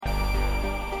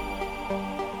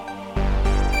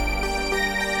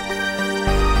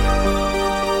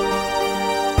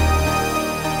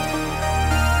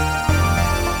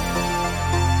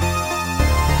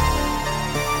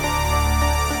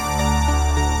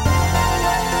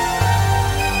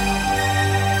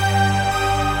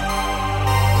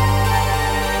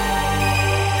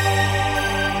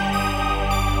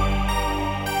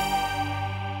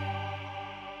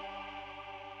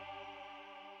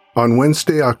On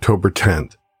Wednesday, October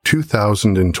 10th,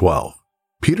 2012,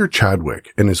 Peter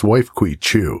Chadwick and his wife Quee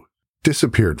Choo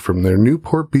disappeared from their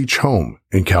Newport Beach home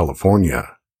in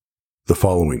California. The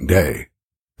following day,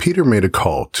 Peter made a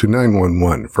call to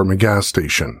 911 from a gas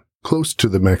station close to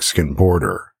the Mexican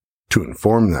border to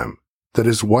inform them that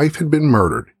his wife had been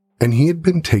murdered and he had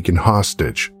been taken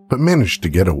hostage but managed to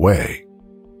get away.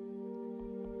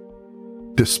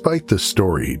 Despite the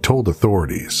story he told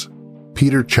authorities,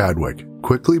 Peter Chadwick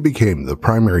quickly became the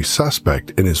primary suspect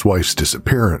in his wife's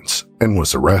disappearance and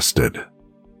was arrested.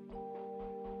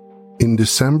 In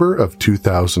December of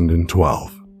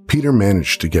 2012, Peter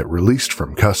managed to get released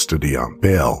from custody on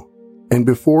bail, and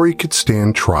before he could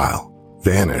stand trial,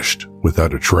 vanished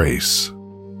without a trace.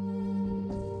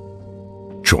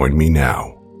 Join me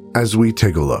now as we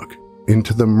take a look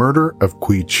into the murder of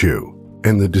Quee Choo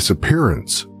and the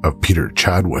disappearance of Peter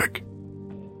Chadwick.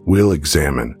 We'll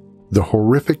examine the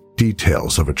horrific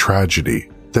details of a tragedy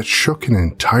that shook an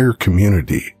entire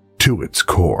community to its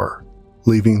core,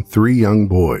 leaving 3 young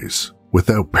boys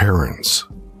without parents.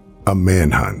 A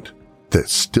manhunt that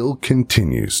still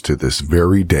continues to this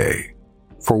very day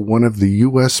for one of the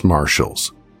U.S.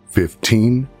 Marshals'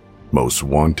 15 most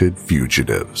wanted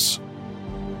fugitives.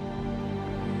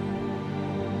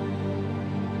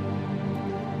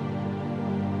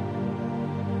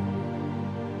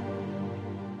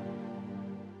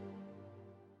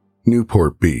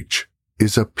 Newport Beach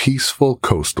is a peaceful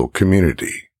coastal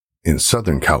community in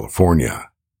Southern California,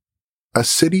 a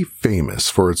city famous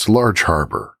for its large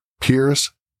harbor,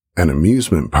 piers, an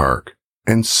amusement park,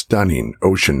 and stunning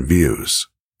ocean views.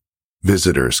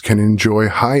 Visitors can enjoy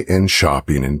high-end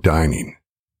shopping and dining,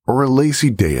 or a lazy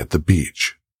day at the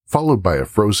beach, followed by a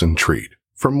frozen treat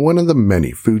from one of the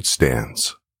many food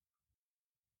stands.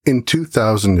 In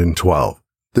 2012,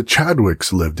 the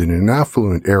Chadwicks lived in an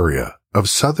affluent area of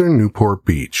southern Newport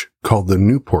Beach called the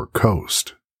Newport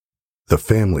Coast. The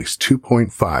family's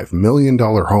 $2.5 million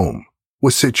home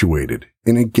was situated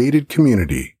in a gated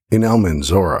community in El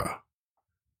Manzora.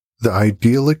 The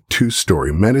idyllic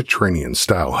 2-story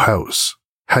Mediterranean-style house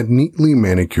had neatly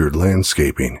manicured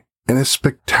landscaping and a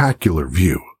spectacular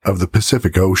view of the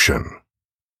Pacific Ocean.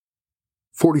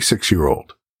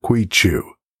 46-year-old Quee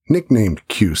Choo, nicknamed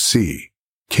QC,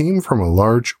 came from a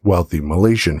large, wealthy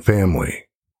Malaysian family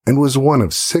and was one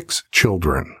of 6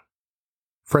 children.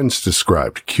 Friends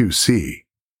described QC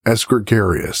as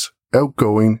gregarious,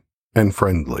 outgoing, and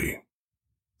friendly.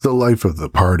 The life of the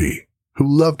party, who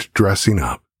loved dressing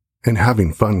up and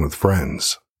having fun with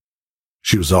friends.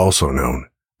 She was also known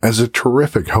as a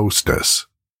terrific hostess.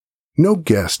 No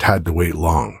guest had to wait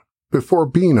long before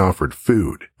being offered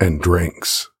food and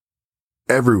drinks.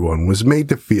 Everyone was made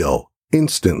to feel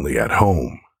instantly at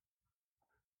home.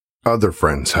 Other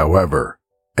friends, however,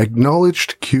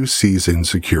 acknowledged QC's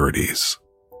insecurities.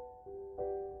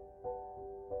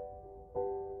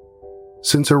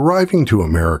 Since arriving to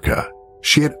America,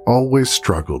 she had always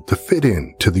struggled to fit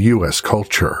in to the U.S.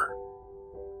 culture.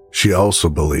 She also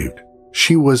believed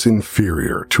she was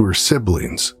inferior to her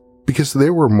siblings because they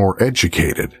were more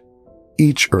educated,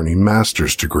 each earning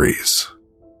master's degrees.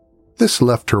 This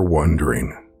left her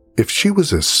wondering if she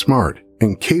was as smart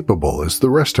and capable as the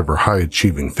rest of her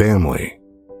high-achieving family.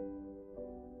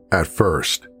 At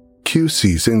first,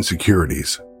 QC's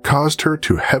insecurities caused her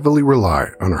to heavily rely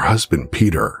on her husband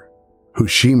Peter, who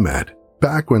she met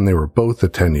back when they were both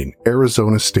attending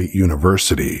Arizona State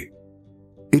University.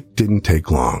 It didn't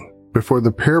take long before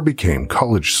the pair became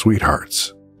college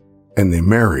sweethearts, and they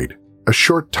married a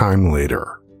short time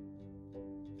later.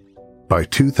 By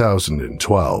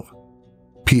 2012,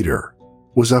 Peter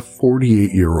was a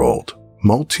 48-year-old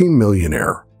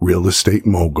multi-millionaire real estate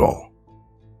mogul.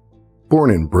 Born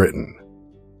in Britain,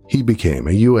 he became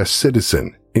a U.S.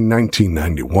 citizen in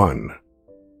 1991.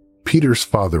 Peter's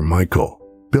father, Michael,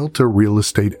 built a real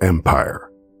estate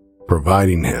empire,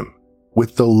 providing him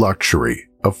with the luxury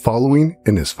of following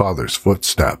in his father's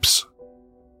footsteps.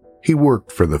 He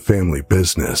worked for the family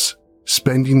business,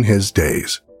 spending his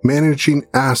days managing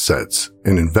assets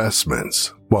and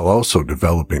investments while also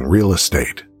developing real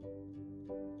estate.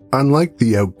 Unlike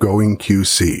the outgoing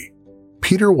QC,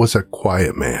 Peter was a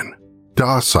quiet man,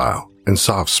 docile and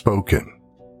soft-spoken.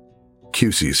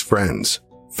 QC's friends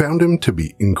found him to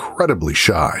be incredibly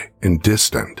shy and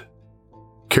distant.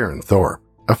 Karen Thorpe,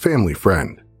 a family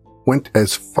friend, went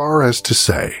as far as to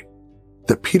say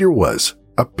that Peter was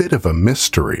a bit of a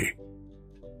mystery.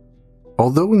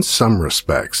 Although in some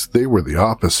respects they were the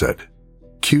opposite,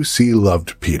 QC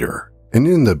loved Peter and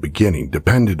in the beginning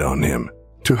depended on him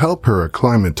to help her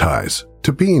acclimatize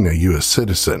to being a U.S.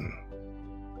 citizen.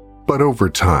 But over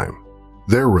time,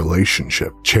 their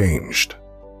relationship changed.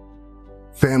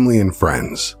 family and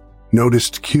friends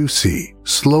noticed QC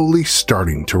slowly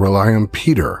starting to rely on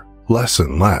Peter less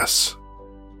and less.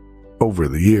 Over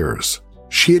the years,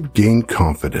 she had gained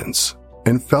confidence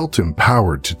and felt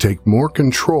empowered to take more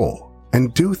control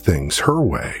and do things her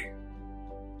way.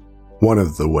 One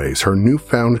of the ways her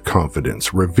newfound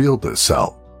confidence revealed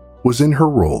itself was in her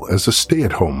role as a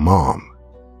stay-at-home mom.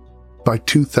 By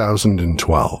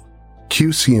 2012,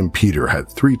 QC and Peter had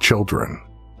 3 children,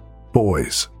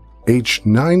 boys aged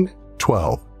 9,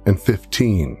 12, and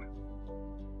 15.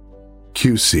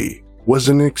 QC was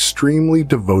an extremely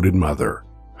devoted mother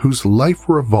whose life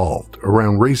revolved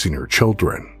around raising her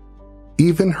children.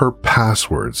 Even her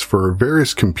passwords for her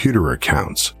various computer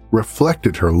accounts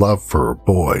reflected her love for her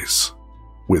boys,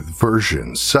 with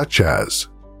versions such as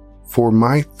 "For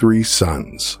my 3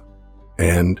 sons"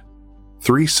 and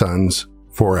 "3 sons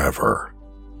forever."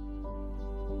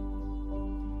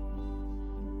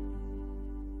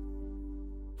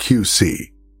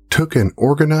 QC took an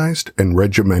organized and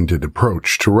regimented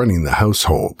approach to running the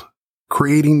household,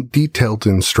 creating detailed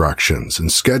instructions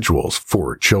and schedules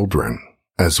for her children,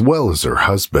 as well as her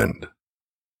husband.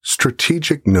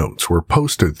 Strategic notes were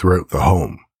posted throughout the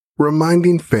home,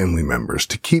 reminding family members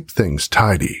to keep things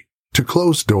tidy, to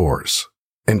close doors,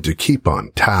 and to keep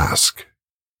on task.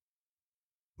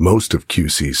 Most of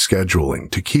QC's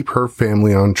scheduling to keep her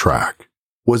family on track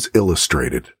was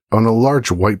illustrated on a large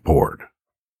whiteboard.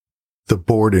 The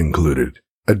board included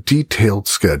a detailed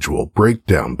schedule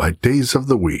breakdown by days of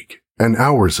the week and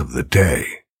hours of the day,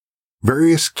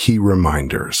 various key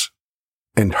reminders,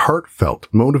 and heartfelt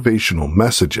motivational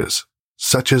messages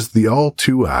such as the all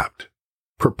too apt,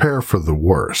 "Prepare for the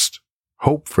worst,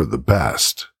 hope for the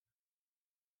best."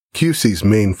 QC's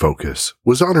main focus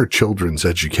was on her children's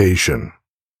education.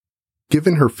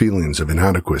 Given her feelings of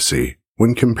inadequacy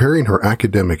when comparing her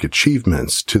academic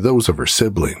achievements to those of her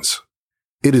siblings,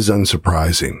 it is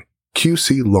unsurprising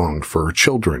QC longed for her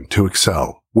children to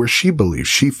excel where she believed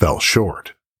she fell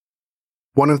short.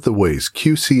 One of the ways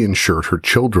QC ensured her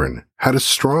children had a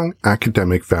strong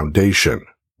academic foundation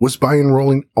was by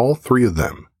enrolling all 3 of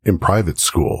them in private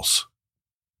schools.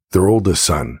 Their oldest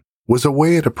son was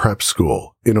away at a prep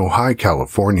school in Ojai,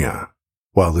 California,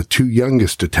 while the 2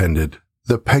 youngest attended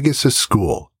the Pegasus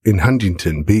School in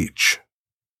Huntington Beach.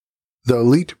 The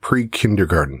elite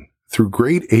pre-kindergarten through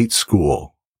grade 8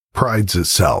 school prides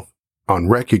itself on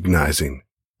recognizing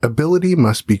ability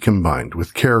must be combined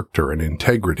with character and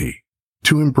integrity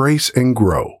to embrace and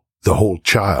grow the whole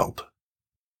child.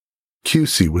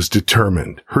 QC was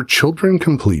determined her children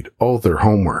complete all their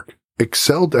homework,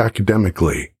 excelled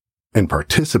academically, and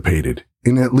participated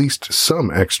in at least some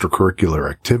extracurricular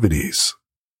activities.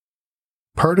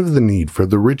 Part of the need for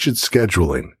the rigid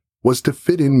scheduling was to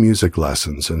fit in music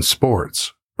lessons and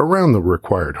sports around the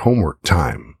required homework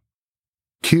time.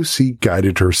 QC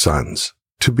guided her sons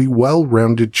to be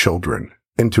well-rounded children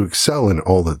and to excel in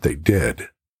all that they did.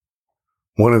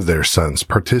 One of their sons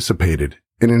participated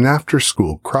in an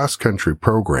after-school cross-country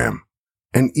program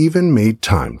and even made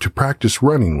time to practice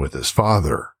running with his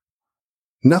father.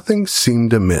 Nothing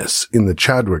seemed amiss in the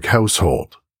Chadwick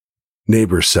household.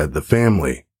 Neighbors said the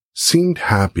family seemed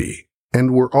happy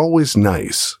and were always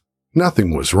nice.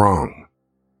 Nothing was wrong.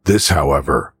 This,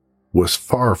 however, was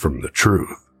far from the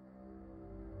truth.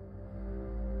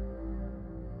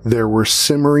 There were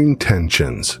simmering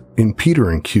tensions in Peter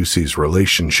and QC's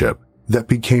relationship that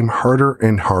became harder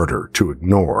and harder to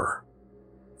ignore.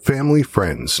 Family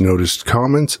friends noticed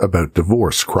comments about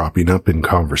divorce cropping up in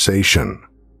conversation,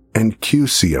 and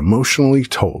QC emotionally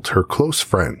told her close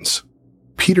friends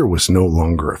Peter was no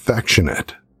longer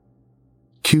affectionate.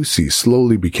 QC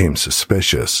slowly became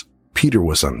suspicious Peter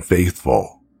was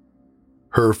unfaithful.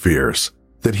 Her fears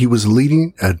that he was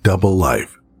leading a double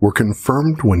life were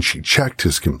confirmed when she checked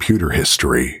his computer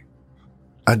history.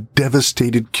 A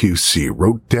devastated QC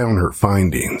wrote down her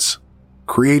findings,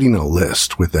 creating a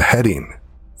list with the heading,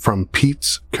 "From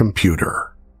Pete's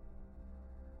Computer."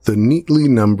 The neatly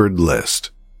numbered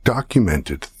list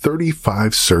documented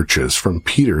 35 searches from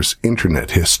Peter's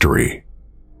internet history.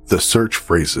 The search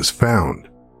phrases found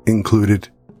included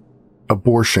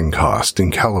abortion cost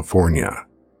in California,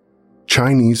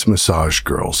 Chinese massage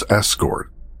girls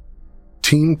escort,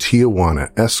 Team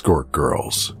Tijuana escort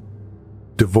girls,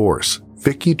 divorce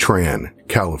Vicky Tran,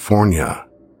 California,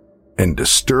 and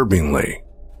disturbingly,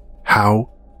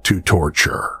 how to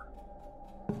torture.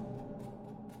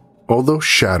 Although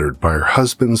shattered by her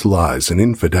husband's lies and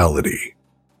infidelity,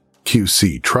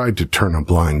 QC tried to turn a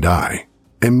blind eye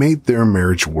and made their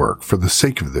marriage work for the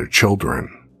sake of their children.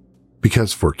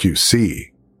 Because for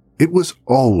QC, it was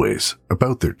always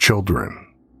about their children.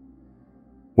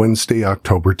 Wednesday,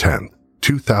 October 10th,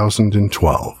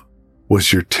 2012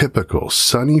 was your typical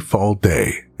sunny fall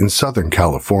day in Southern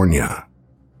California.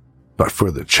 But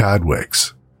for the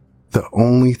Chadwicks, the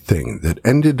only thing that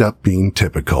ended up being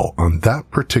typical on that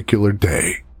particular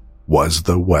day was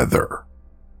the weather.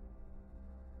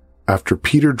 After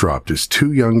Peter dropped his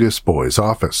two youngest boys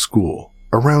off at school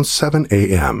around 7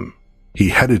 a.m., he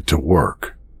headed to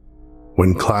work.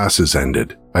 When classes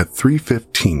ended at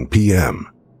 3:15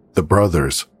 p.m., the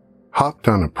brothers hopped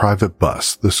on a private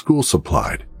bus the school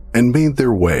supplied and made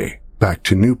their way back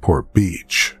to Newport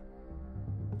Beach.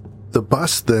 The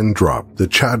bus then dropped the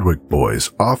Chadwick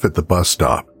boys off at the bus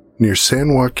stop near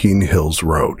San Joaquin Hills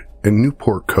Road and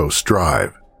Newport Coast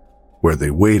Drive, where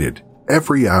they waited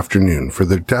every afternoon for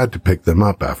their dad to pick them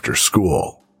up after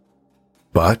school.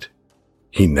 But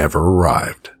he never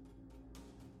arrived.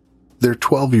 Their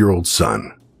 12-year-old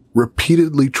son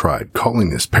repeatedly tried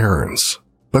calling his parents,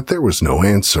 but there was no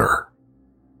answer.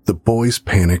 The boys'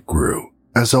 panic grew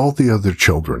as all the other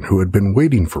children who had been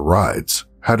waiting for rides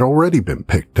had already been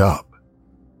picked up.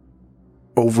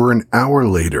 Over an hour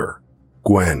later,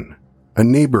 Gwen, a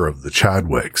neighbor of the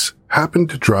Chadwicks, happened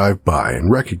to drive by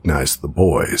and recognized the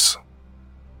boys.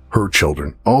 Her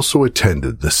children also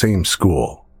attended the same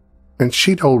school, and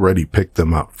she'd already picked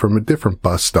them up from a different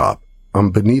bus stop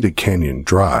on Bonita Canyon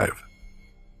Drive.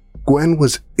 Gwen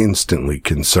was instantly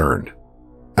concerned,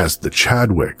 as the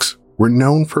Chadwicks were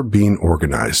known for being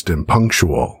organized and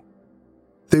punctual.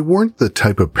 They weren't the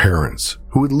type of parents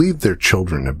who would leave their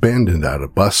children abandoned at a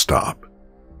bus stop.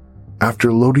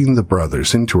 After loading the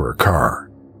brothers into her car,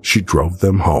 she drove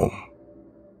them home.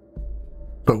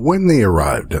 But when they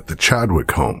arrived at the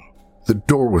Chadwick home, the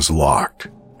door was locked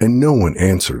and no one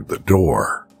answered the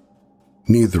door.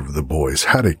 Neither of the boys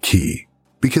had a key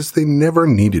because they never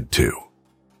needed to.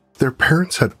 Their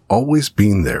parents had always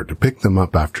been there to pick them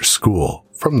up after school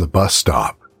from the bus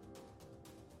stop.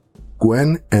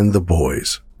 Gwen and the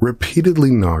boys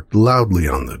repeatedly knocked loudly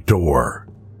on the door,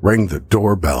 rang the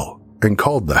doorbell, and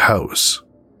called the house.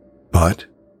 But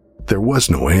there was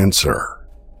no answer.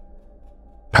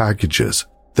 Packages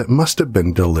that must have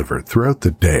been delivered throughout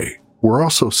the day were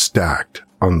also stacked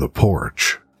on the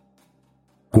porch.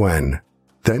 Gwen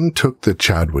then took the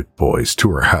Chadwick boys to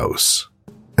her house,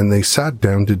 and they sat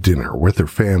down to dinner with her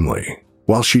family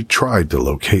while she tried to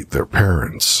locate their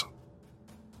parents.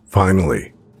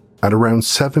 Finally, at around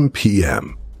 7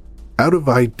 p.m., out of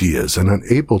ideas and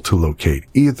unable to locate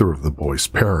either of the boys'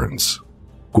 parents,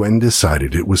 Gwen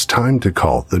decided it was time to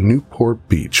call the Newport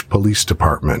Beach Police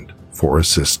Department for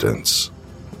assistance.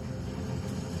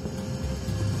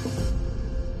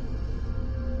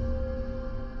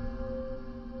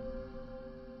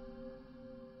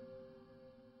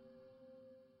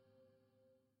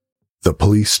 The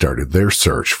police started their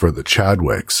search for the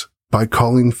Chadwicks by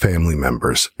calling family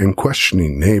members and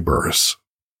questioning neighbors,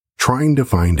 trying to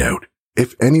find out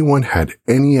if anyone had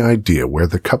any idea where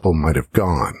the couple might have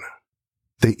gone.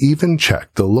 They even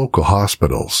checked the local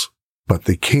hospitals, but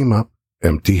they came up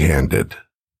empty-handed.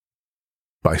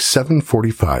 By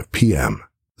 7:45 p.m.,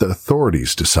 the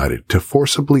authorities decided to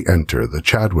forcibly enter the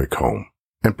Chadwick home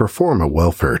and perform a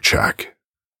welfare check.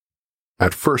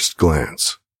 At first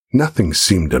glance, nothing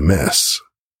seemed amiss,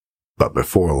 but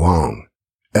before long,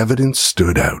 evidence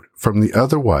stood out from the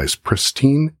otherwise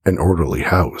pristine and orderly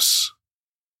house.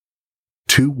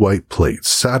 2 white plates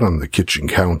sat on the kitchen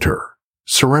counter,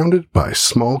 surrounded by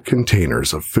small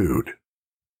containers of food.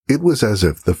 It was as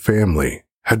if the family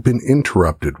had been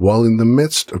interrupted while in the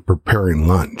midst of preparing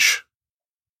lunch.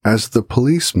 As the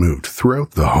police moved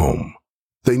throughout the home,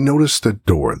 they noticed the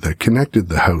door that connected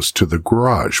the house to the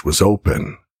garage was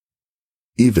open.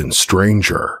 Even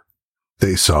stranger,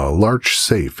 they saw a large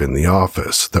safe in the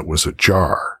office that was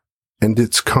ajar, and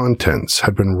its contents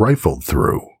had been rifled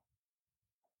through.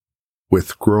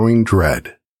 With growing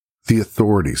dread, the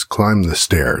authorities climbed the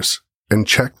stairs and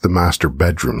checked the master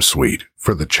bedroom suite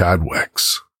for the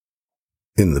Chadwicks.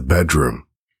 In the bedroom,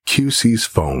 QC's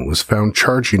phone was found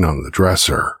charging on the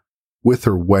dresser, with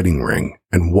her wedding ring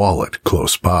and wallet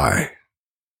close by.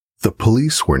 The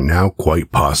police were now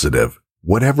quite positive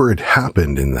whatever had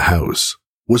happened in the house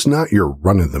was not your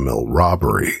run-of-the-mill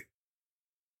robbery.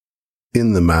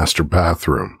 In the master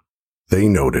bathroom, they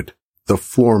noted the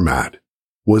floor mat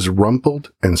was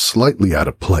rumpled and slightly out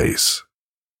of place,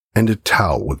 and a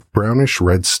towel with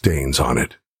brownish-red stains on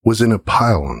it was in a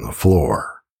pile on the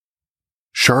floor.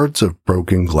 Shards of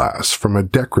broken glass from a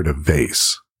decorative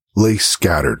vase lay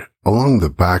scattered along the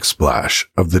backsplash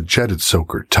of the jetted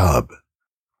soaker tub.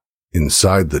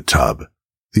 Inside the tub,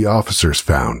 the officers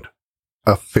found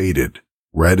a faded,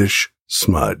 reddish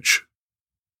smudge.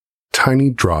 Tiny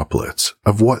droplets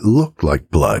of what looked like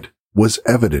blood was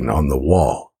evident on the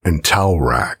wall and towel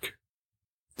rack.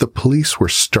 The police were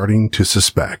starting to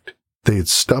suspect they had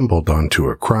stumbled onto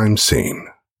a crime scene.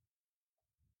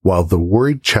 While the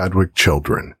worried Chadwick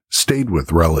children stayed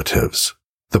with relatives,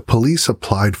 the police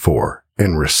applied for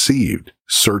and received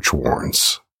search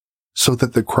warrants so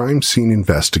that the crime scene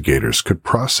investigators could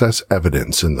process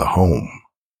evidence in the home.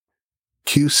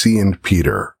 QC and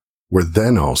Peter were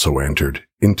then also entered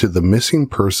into the missing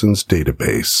persons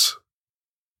database.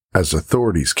 As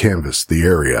authorities canvassed the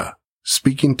area,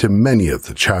 speaking to many of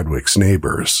the Chadwick's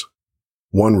neighbors,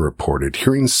 one reported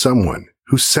hearing someone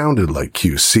who sounded like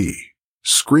QC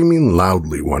screaming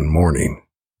loudly one morning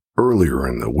earlier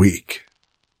in the week.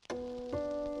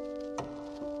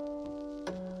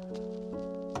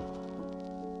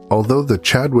 Although the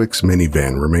Chadwick's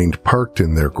minivan remained parked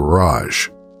in their garage,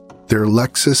 their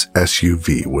Lexus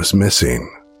SUV was missing.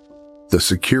 The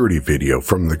security video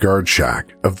from the guard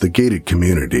shack of the gated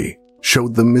community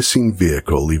showed the missing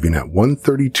vehicle leaving at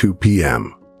 1:32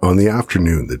 p.m. on the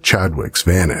afternoon that Chadwick's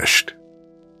vanished.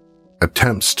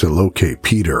 Attempts to locate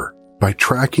Peter by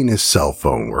tracking his cell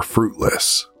phone were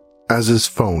fruitless, as his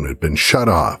phone had been shut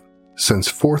off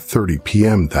since 4:30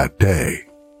 p.m. that day.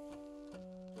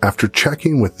 After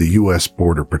checking with the U.S.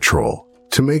 Border Patrol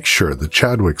to make sure the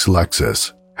Chadwick's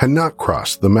Lexus had not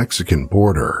crossed the Mexican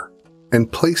border,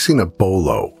 and placing a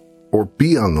BOLO, or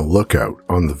be on the lookout,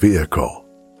 on the vehicle,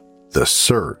 the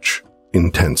search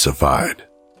intensified.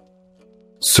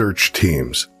 Search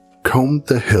teams combed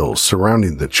the hills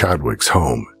surrounding the Chadwick's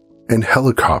home, and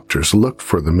helicopters looked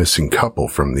for the missing couple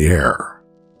from the air.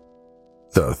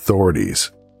 The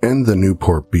authorities and the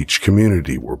Newport Beach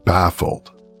community were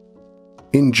baffled.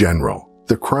 In general,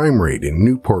 the crime rate in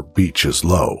Newport Beach is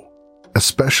low,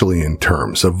 especially in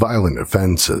terms of violent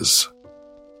offenses.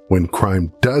 When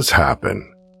crime does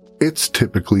happen, it's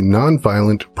typically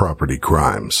non-violent property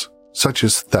crimes, such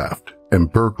as theft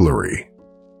and burglary.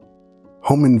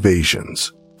 Home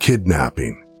invasions,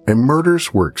 kidnapping, and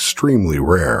murders were extremely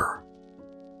rare.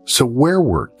 So where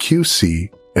were QC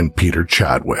and Peter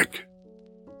Chadwick?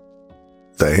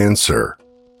 The answer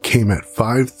came at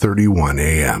 5:31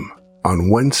 a.m. on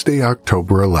Wednesday,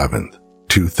 October 11th,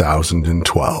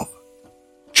 2012,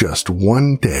 just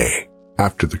one day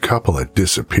after the couple had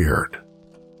disappeared.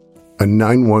 A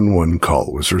 911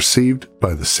 call was received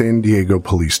by the San Diego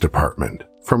Police Department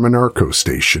from a narco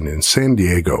station in San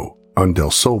Diego on Del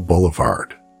Sol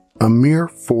Boulevard, a mere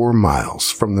 4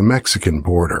 miles from the Mexican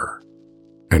border,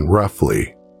 and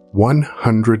roughly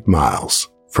 100 miles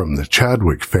from the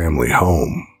Chadwick family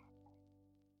home.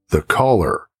 The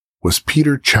caller was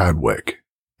Peter Chadwick,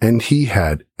 and he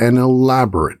had an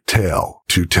elaborate tale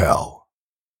to tell.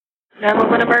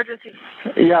 911 emergency.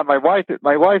 Yeah, my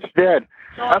wife's dead.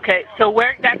 Okay, so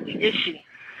where exactly is she?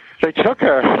 They took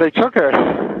her. Who took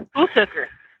her?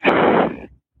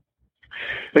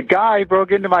 The guy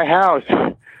broke into my house.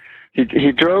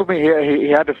 He drove me here. He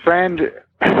had a friend.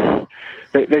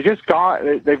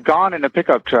 They've gone in a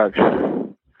pickup truck.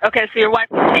 Okay, so your wife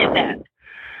did that.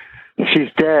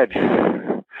 She's dead.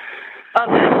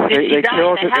 Okay, did she die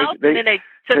in the house and then they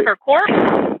took her corpse?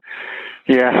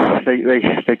 Yeah,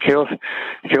 they killed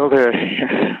her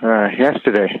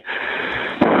yesterday.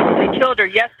 They killed her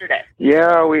yesterday.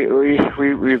 Yeah,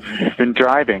 we've been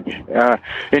driving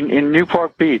in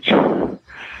Newport Beach.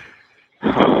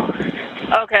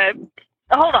 Okay,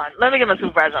 hold on. Let me get my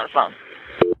supervisor on the phone.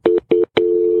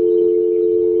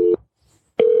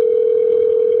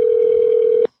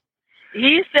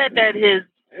 He said that his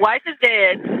wife is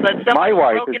dead, but someone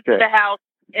broke into the house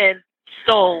and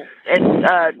stole and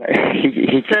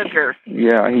he took her.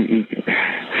 Yeah,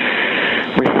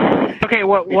 okay,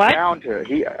 what? Found her.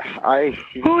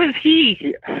 Who is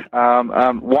he?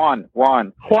 Juan.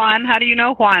 Juan. How do you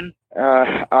know Juan?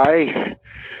 I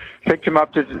picked him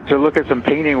up to look at some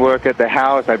painting work at the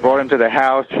house. I brought him to the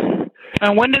house.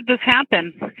 And when did this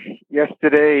happen?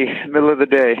 Yesterday, middle of the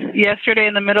day. Yesterday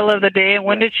in the middle of the day. And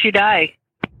when did she die?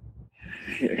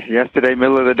 Yesterday,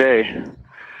 middle of the day.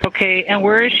 Okay, and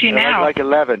where is she now? Like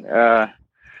 11.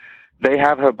 They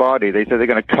have her body. They said they're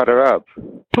going to cut her up.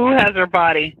 Who has her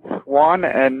body? Juan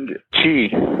and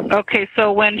Quee. Okay,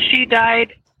 so when she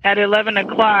died at 11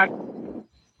 o'clock,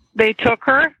 they took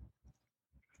her?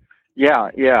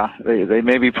 Yeah. They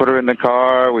maybe put her in the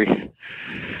car.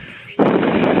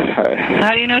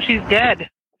 How do you know she's dead?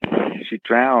 She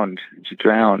drowned.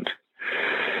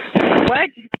 What?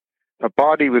 Her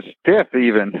body was stiff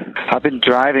even. I've been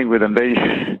driving with them. They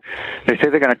say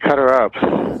they're going to cut her up.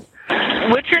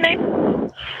 What's your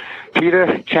name?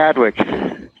 Peter Chadwick.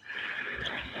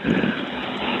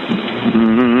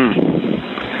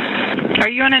 Are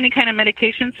you on any kind of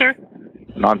medication, sir?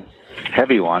 Not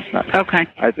heavy one. Okay.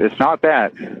 It's not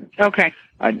that. Okay.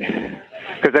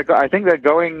 Because I think they're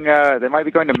going. They might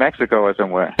be going to Mexico or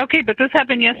somewhere. Okay, but this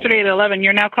happened yesterday at 11.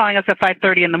 You're now calling us at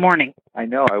 5:30 in the morning. I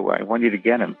know. I want you to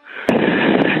get him.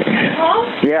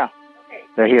 Yeah,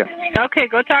 they're here. Okay,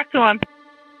 go talk to him.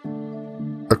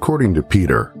 According to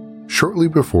Peter, shortly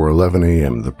before 11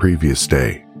 a.m. the previous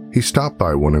day, he stopped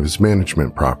by one of his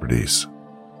management properties.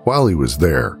 While he was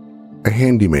there, a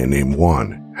handyman named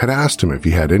Juan had asked him if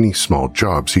he had any small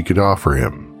jobs he could offer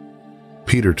him.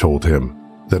 Peter told him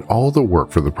that all the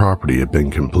work for the property had been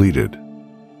completed,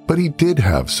 but he did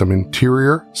have some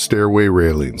interior stairway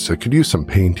railings that could use some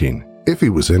painting if he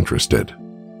was interested.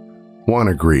 Juan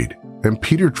agreed, and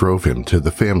Peter drove him to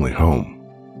the family home.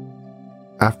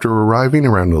 After arriving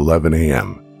around 11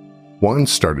 a.m., Juan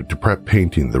started to prep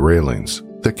painting the railings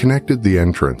that connected the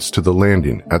entrance to the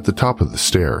landing at the top of the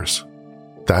stairs.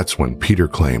 That's when Peter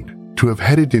claimed to have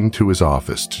headed into his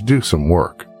office to do some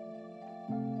work.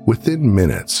 Within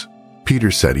minutes,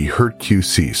 Peter said he heard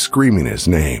QC screaming his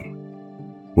name.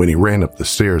 When he ran up the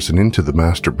stairs and into the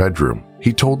master bedroom,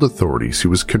 he told authorities he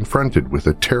was confronted with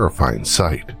a terrifying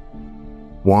sight.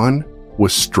 Juan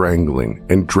was strangling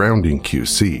and drowning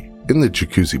QC in the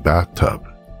jacuzzi bathtub.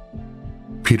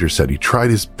 Peter said he tried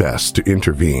his best to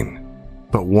intervene,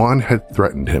 but Juan had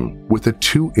threatened him with a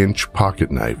 2-inch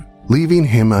pocket knife, leaving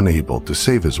him unable to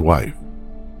save his wife.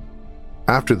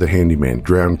 After the handyman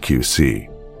drowned QC,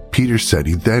 Peter said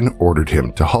he then ordered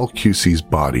him to haul QC's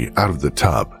body out of the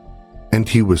tub, and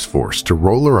he was forced to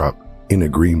roll her up in a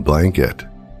green blanket.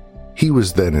 He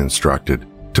was then instructed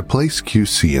to place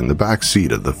QC in the back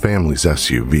seat of the family's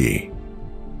SUV.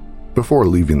 Before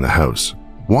leaving the house,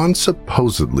 Juan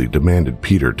supposedly demanded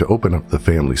Peter to open up the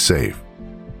family safe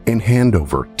and hand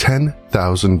over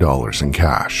 $10,000 in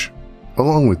cash,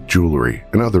 along with jewelry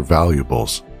and other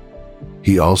valuables.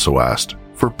 He also asked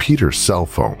for Peter's cell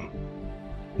phone.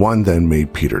 Juan then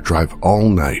made Peter drive all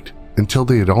night until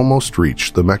they had almost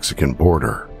reached the Mexican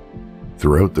border.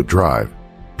 Throughout the drive,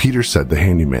 Peter said the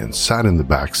handyman sat in the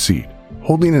back seat,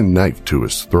 holding a knife to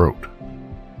his throat.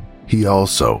 He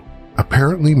also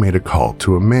apparently made a call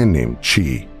to a man named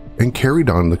Quee and carried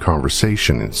on the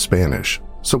conversation in Spanish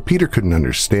so Peter couldn't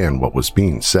understand what was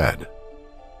being said.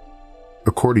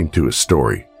 According to his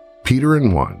story, Peter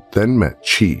and Juan then met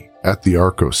Quee at the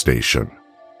Arco station,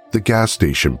 the gas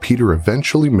station Peter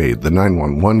eventually made the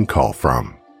 911 call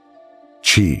from.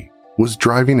 Quee was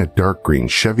driving a dark green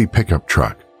Chevy pickup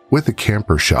truck with a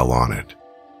camper shell on it.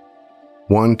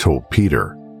 Juan told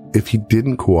Peter if he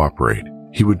didn't cooperate,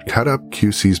 he would cut up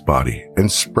QC's body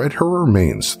and spread her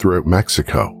remains throughout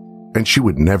Mexico, and she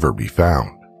would never be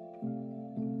found.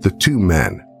 The two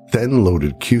men then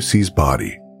loaded QC's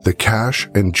body, the cash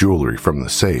and jewelry from the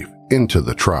safe, into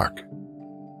the truck.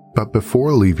 But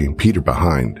before leaving Peter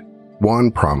behind,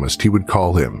 Juan promised he would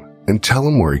call him and tell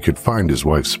him where he could find his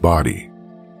wife's body.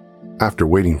 After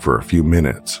waiting for a few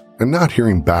minutes and not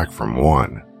hearing back from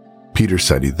Juan, Peter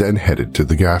said he then headed to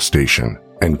the gas station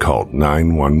and called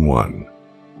 911.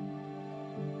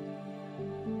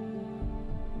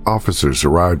 Officers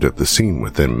arrived at the scene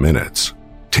within minutes,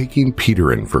 taking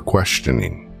Peter in for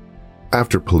questioning.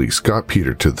 After police got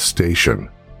Peter to the station,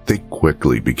 they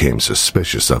quickly became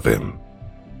suspicious of him.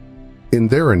 In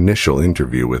their initial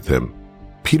interview with him,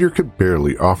 Peter could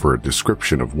barely offer a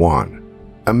description of Juan,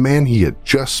 a man he had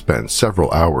just spent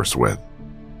several hours with.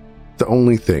 The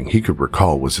only thing he could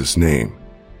recall was his name,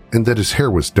 and that his hair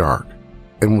was dark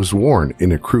and was worn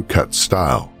in a crew-cut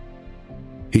style.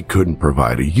 He couldn't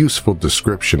provide a useful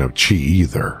description of Quee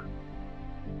either.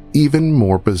 Even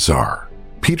more bizarre,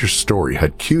 Peter's story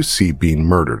had QC being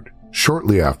murdered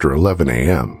shortly after 11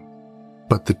 a.m.,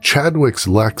 but the Chadwick's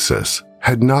Lexus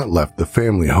had not left the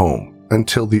family home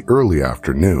until the early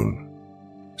afternoon.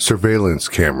 Surveillance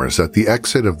cameras at the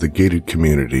exit of the gated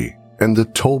community and the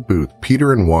toll booth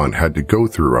Peter and Juan had to go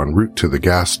through en route to the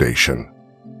gas station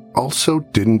also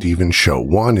didn't even show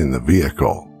Juan in the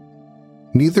vehicle.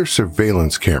 Neither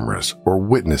surveillance cameras or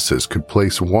witnesses could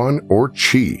place Juan or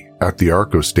Quee at the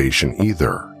Arco station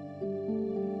either.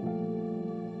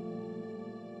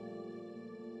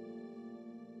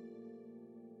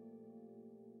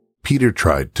 Peter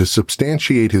tried to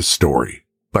substantiate his story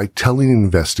by telling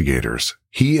investigators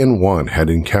he and Juan had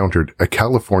encountered a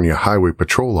California Highway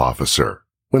Patrol officer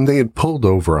when they had pulled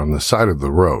over on the side of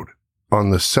the road on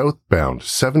the southbound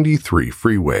 73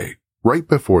 freeway right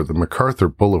before the MacArthur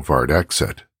Boulevard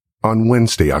exit on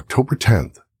Wednesday, October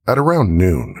 10th at around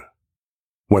noon.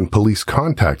 When police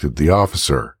contacted the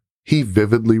officer, he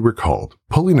vividly recalled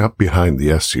pulling up behind the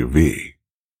SUV,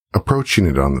 approaching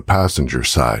it on the passenger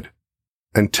side,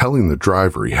 and telling the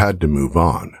driver he had to move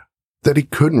on. that he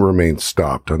couldn't remain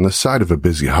stopped on the side of a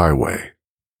busy highway.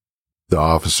 The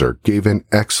officer gave an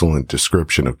excellent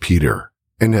description of Peter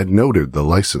and had noted the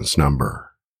license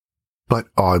number. But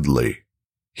oddly,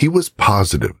 he was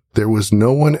positive there was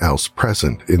no one else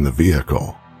present in the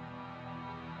vehicle.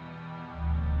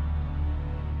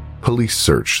 Police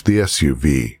searched the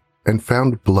SUV and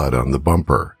found blood on the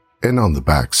bumper and on the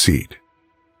back seat,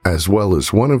 as well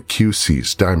as one of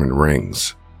QC's diamond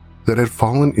rings that had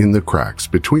fallen in the cracks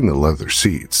between the leather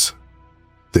seats.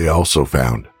 They also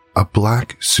found a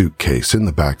black suitcase in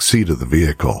the back seat of the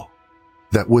vehicle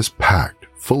that was packed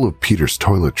full of Peter's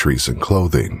toiletries and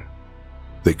clothing.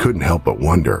 They couldn't help but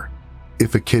wonder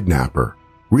if a kidnapper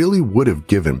really would have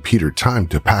given Peter time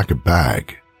to pack a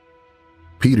bag.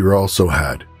 Peter also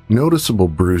had noticeable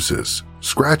bruises,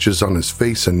 scratches on his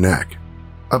face and neck,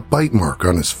 a bite mark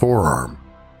on his forearm,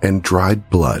 and dried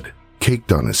blood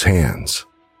caked on his hands.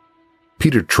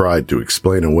 Peter tried to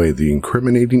explain away the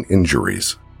incriminating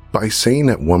injuries by saying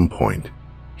at one point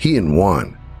he and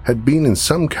Juan had been in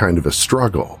some kind of a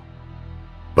struggle.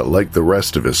 But like the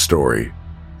rest of his story,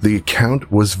 the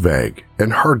account was vague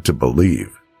and hard to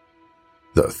believe.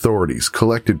 The authorities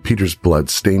collected Peter's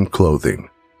blood-stained clothing,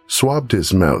 swabbed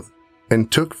his mouth,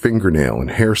 and took fingernail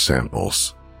and hair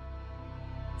samples.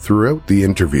 Throughout the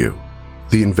interview,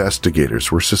 the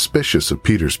investigators were suspicious of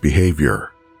Peter's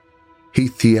behavior. He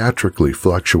theatrically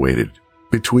fluctuated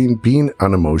between being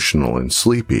unemotional and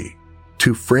sleepy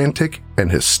to frantic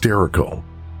and hysterical,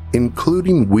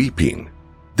 including weeping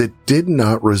that did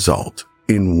not result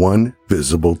in one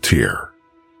visible tear.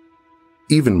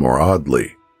 Even more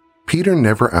oddly, Peter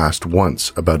never asked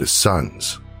once about his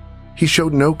sons. He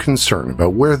showed no concern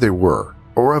about where they were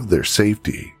or of their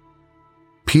safety.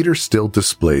 Peter still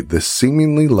displayed this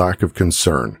seemingly lack of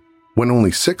concern when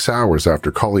only 6 hours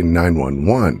after calling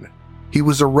 911, he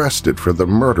was arrested for the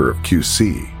murder of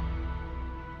QC.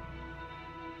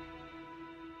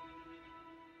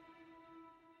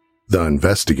 The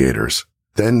investigators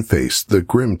then faced the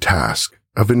grim task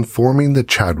of informing the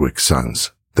Chadwick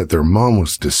sons that their mom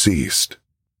was deceased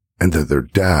and that their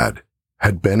dad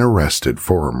had been arrested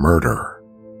for a murder.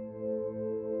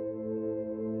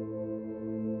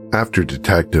 After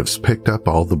detectives picked up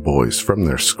all the boys from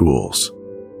their schools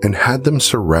and had them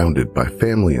surrounded by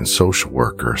family and social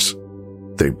workers,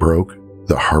 they broke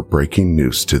the heartbreaking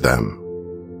news to them.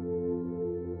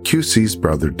 QC's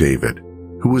brother David,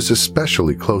 who was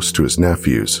especially close to his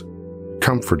nephews,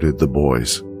 comforted the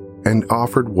boys and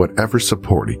offered whatever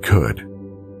support he could.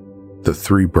 The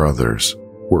three brothers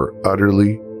were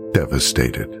utterly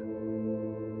devastated.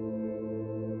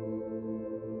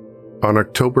 On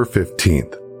October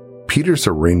 15th, Peter's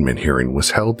arraignment hearing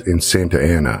was held in Santa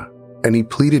Ana, and he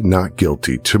pleaded not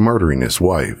guilty to murdering his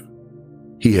wife.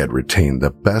 He had retained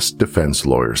the best defense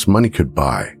lawyers money could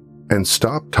buy and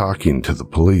stopped talking to the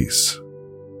police.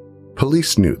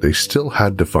 Police knew they still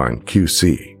had to find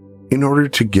QC in order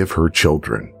to give her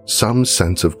children some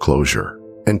sense of closure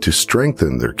and to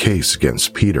strengthen their case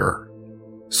against Peter.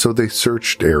 So they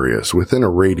searched areas within a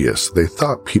radius they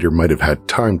thought Peter might have had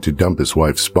time to dump his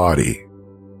wife's body.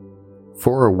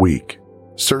 For a week,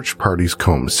 search parties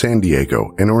combed San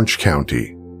Diego and Orange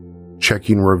County,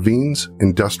 checking ravines,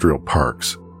 industrial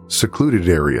parks, secluded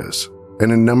areas,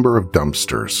 and a number of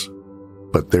dumpsters.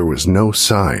 But there was no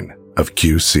sign of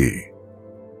QC.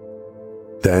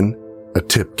 Then, a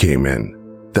tip came in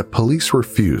that police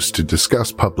refused to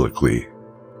discuss publicly.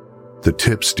 The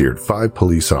tip steered 5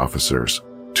 police officers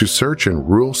to search in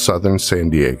rural southern San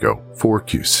Diego for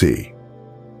QC.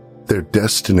 Their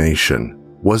destination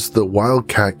was the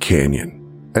Wildcat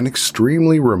Canyon, an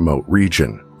extremely remote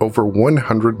region over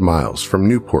 100 miles from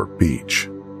Newport Beach.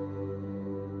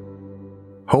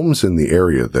 Homes in the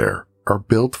area there are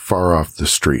built far off the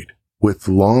street with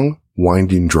long,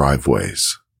 winding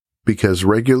driveways. Because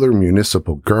regular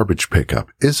municipal garbage pickup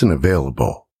isn't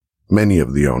available, many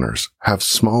of the owners have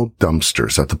small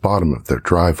dumpsters at the bottom of their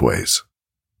driveways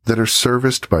that are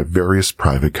serviced by various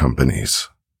private companies.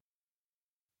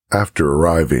 After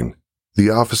arriving, the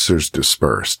officers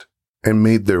dispersed and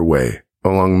made their way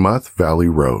along Muth Valley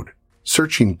Road,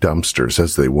 searching dumpsters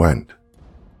as they went.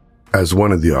 As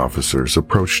one of the officers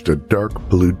approached a dark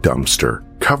blue dumpster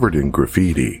covered in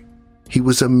graffiti, he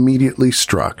was immediately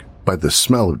struck by the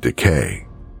smell of decay.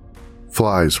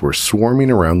 Flies were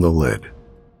swarming around the lid.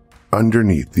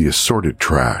 Underneath the assorted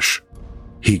trash,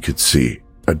 he could see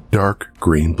a dark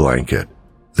green blanket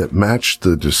that matched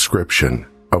the description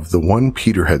of the one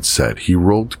Peter had said he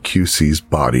rolled QC's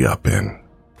body up in.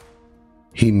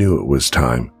 He knew it was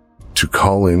time to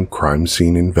call in crime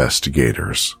scene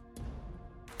investigators.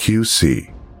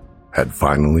 QC had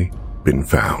finally been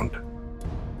found.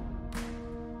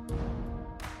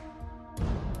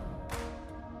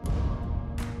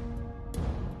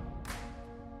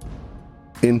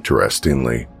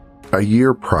 Interestingly, a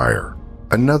year prior,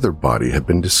 another body had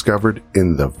been discovered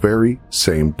in the very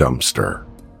same dumpster.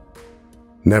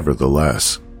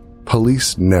 Nevertheless,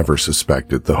 police never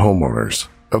suspected the homeowners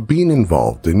of being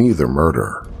involved in either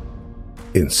murder.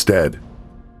 Instead,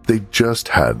 they just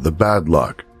had the bad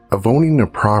luck of owning a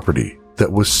property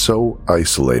that was so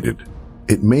isolated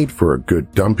it made for a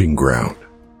good dumping ground.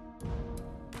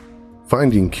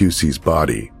 Finding Quee's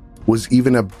body was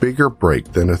even a bigger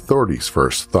break than authorities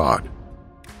first thought.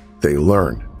 They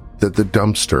learned that the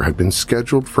dumpster had been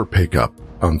scheduled for pickup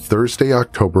on Thursday,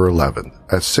 October 11th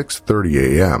at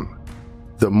 6:30 a.m.,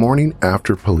 the morning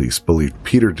after police believed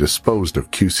Peter disposed of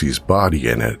Quee's body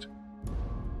in it.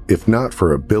 If not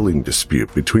for a billing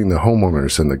dispute between the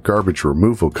homeowners and the garbage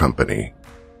removal company,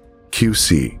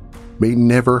 Quee may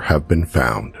never have been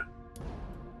found.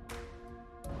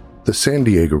 The San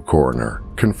Diego coroner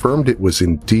confirmed it was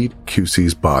indeed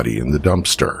Quee's body in the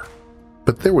dumpster,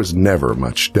 but there was never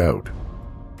much doubt.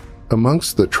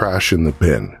 Amongst the trash in the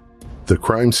bin, the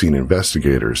crime scene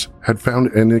investigators had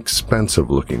found an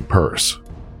expensive-looking purse.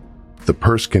 The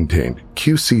purse contained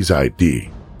Quee's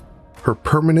ID, her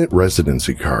permanent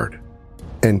residency card,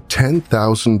 and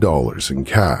 $10,000 in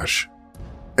cash.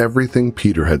 Everything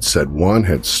Peter had said Juan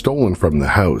had stolen from the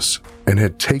house and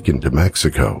had taken to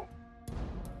Mexico.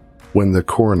 When the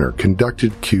coroner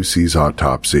conducted Quee's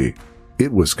autopsy,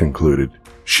 it was concluded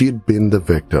she had been the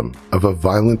victim of a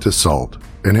violent assault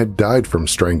and had died from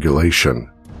strangulation,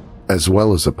 as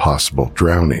well as a possible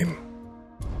drowning.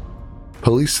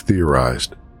 Police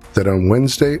theorized that on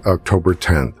Wednesday, October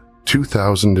 10th,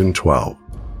 2012,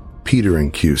 Peter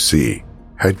and Quee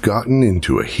had gotten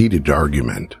into a heated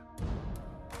argument.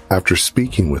 After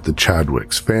speaking with the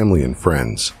Chadwicks' family and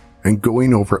friends and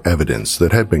going over evidence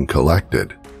that had been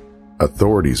collected,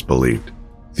 authorities believed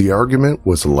the argument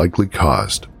was likely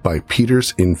caused by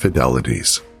Peter's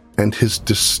infidelities and his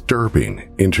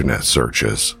disturbing internet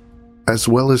searches, as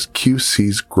well as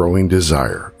Quee's growing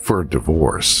desire for a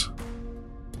divorce.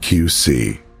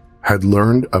 Quee had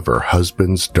learned of her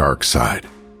husband's dark side,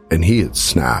 and he had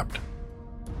snapped.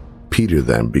 Peter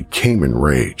then became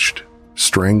enraged,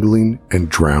 strangling and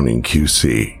drowning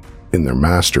Quee in their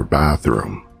master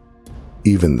bathroom.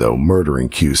 Even though murdering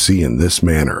Quee in this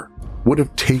manner would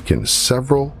have taken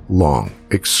several long,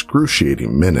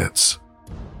 excruciating minutes,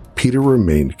 Peter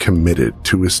remained committed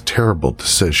to his terrible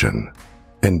decision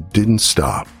and didn't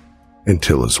stop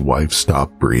until his wife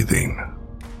stopped breathing.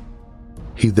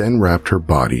 He then wrapped her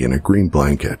body in a green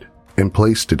blanket and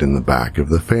placed it in the back of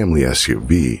the family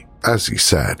SUV, as he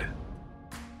said.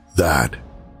 That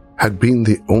had been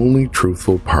the only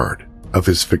truthful part of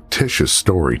his fictitious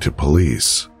story to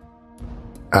police.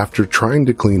 After trying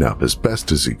to clean up as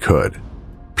best as he could,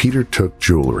 Peter took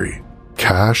jewelry,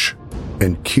 cash,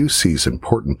 and Quee's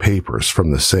important papers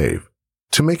from the safe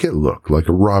to make it look like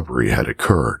a robbery had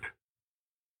occurred.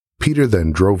 Peter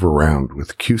then drove around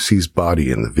with Quee's body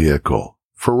in the vehicle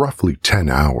for roughly 10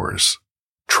 hours,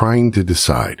 trying to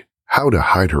decide how to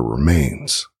hide her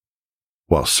remains.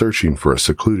 While searching for a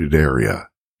secluded area,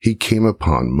 he came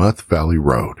upon Muth Valley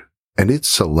Road and its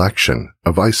selection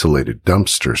of isolated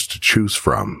dumpsters to choose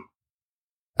from.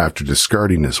 After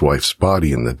discarding his wife's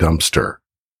body in the dumpster,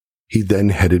 he then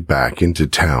headed back into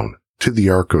town to the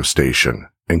Arco station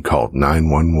and called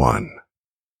 911.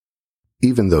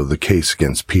 Even though the case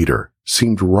against Peter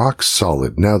seemed rock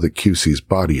solid now that Quee's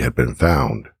body had been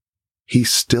found, he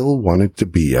still wanted to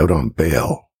be out on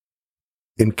bail.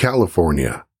 In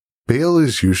California, bail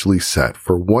is usually set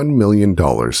for $1 million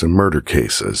in murder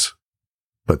cases,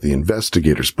 but the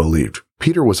investigators believed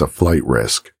Peter was a flight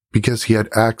risk because he had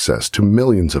access to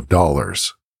millions of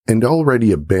dollars and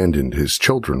already abandoned his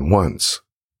children once.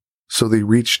 So they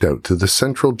reached out to the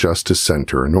Central Justice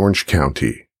Center in Orange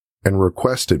County and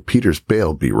requested Peter's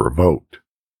bail be revoked.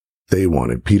 They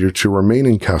wanted Peter to remain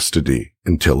in custody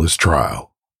until his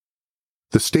trial.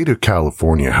 The state of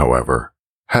California, however,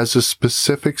 has a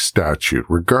specific statute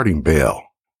regarding bail.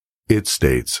 It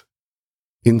states,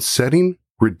 "In setting,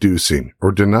 reducing,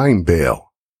 or denying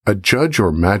bail, a judge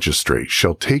or magistrate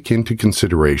shall take into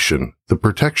consideration the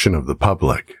protection of the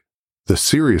public, the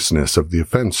seriousness of the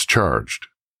offense charged,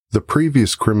 the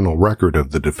previous criminal record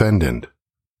of the defendant,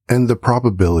 and the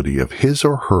probability of his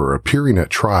or her appearing at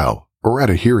trial or at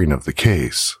a hearing of the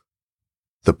case.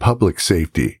 The public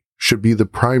safety should be the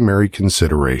primary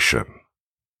consideration."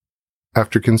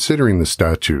 After considering the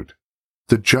statute,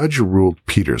 the judge ruled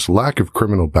Peter's lack of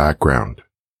criminal background,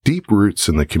 deep roots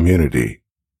in the community,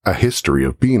 a history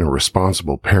of being a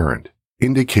responsible parent,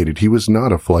 indicated he was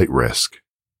not a flight risk.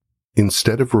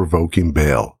 Instead of revoking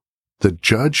bail, the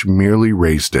judge merely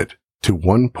raised it to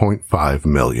 $1.5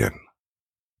 million.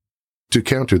 To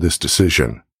counter this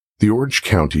decision, the Orange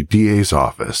County DA's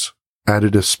office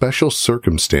added a special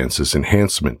circumstances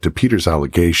enhancement to Peter's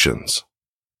allegations: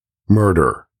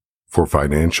 murder for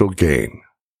financial gain.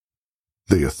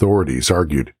 The authorities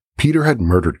argued Peter had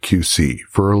murdered QC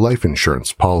for a life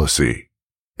insurance policy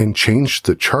and changed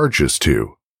the charges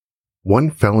to one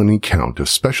felony count of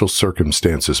special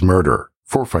circumstances murder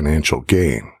for financial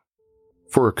gain.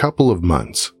 For a couple of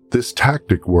months, this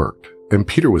tactic worked and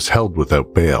Peter was held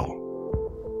without bail.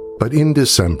 But in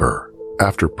December,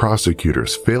 after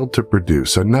prosecutors failed to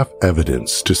produce enough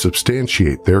evidence to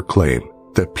substantiate their claim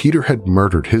that Peter had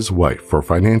murdered his wife for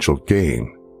financial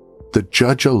gain, the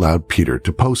judge allowed Peter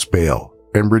to post bail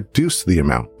and reduce the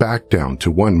amount back down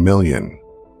to $1 million.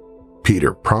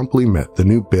 Peter promptly met the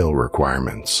new bail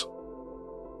requirements.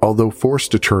 Although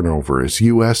forced to turn over his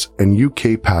US and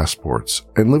UK passports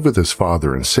and live with his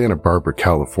father in Santa Barbara,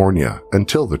 California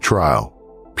until the trial,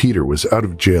 Peter was out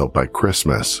of jail by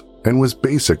Christmas and was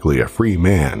basically a free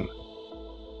man.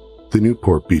 The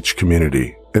Newport Beach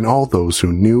community and all those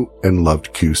who knew and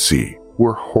loved QC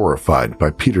were horrified by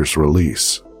Peter's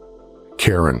release.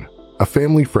 Karen, a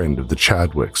family friend of the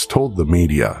Chadwicks, told the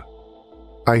media,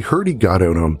 "I heard he got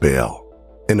out on bail,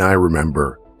 and I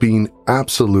remember being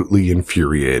absolutely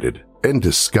infuriated and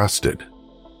disgusted.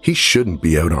 He shouldn't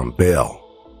be out on bail."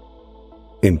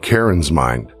 In Karen's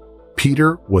mind,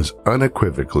 Peter was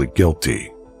unequivocally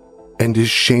guilty, and his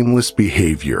shameless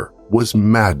behavior was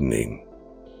maddening.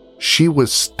 She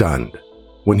was stunned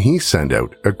when he sent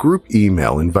out a group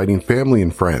email inviting family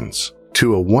and friends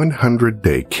to a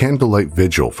 100-day candlelight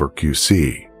vigil for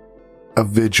QC, a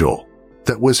vigil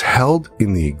that was held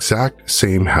in the exact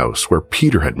same house where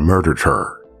Peter had murdered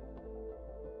her.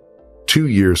 2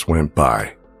 years went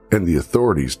by, and the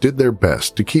authorities did their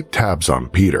best to keep tabs on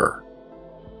Peter.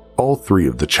 All 3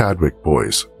 of the Chadwick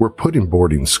boys were put in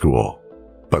boarding school,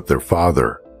 but their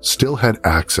father still had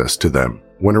access to them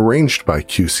when arranged by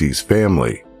QC's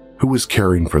family, who was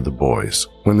caring for the boys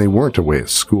when they weren't away at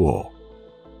school.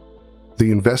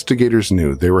 The investigators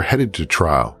knew they were headed to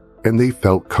trial, and they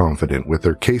felt confident with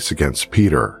their case against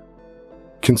Peter.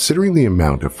 Considering the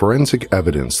amount of forensic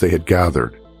evidence they had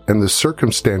gathered and the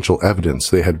circumstantial evidence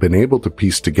they had been able to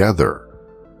piece together,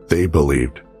 they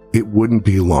believed it wouldn't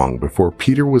be long before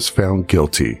Peter was found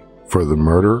guilty for the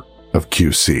murder of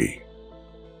QC.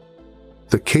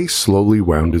 The case slowly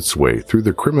wound its way through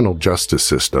the criminal justice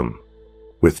system,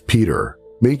 with Peter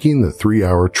making the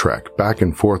 3-hour trek back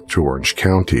and forth to Orange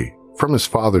County from his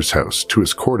father's house to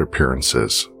his court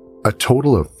appearances, a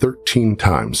total of 13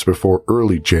 times before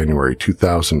early January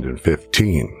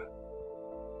 2015.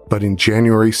 But in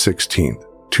January 16,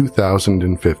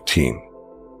 2015,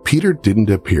 Peter didn't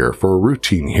appear for a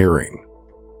routine hearing.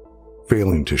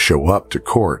 Failing to show up to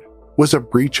court was a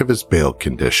breach of his bail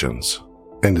conditions,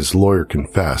 and his lawyer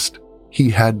confessed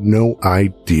he had no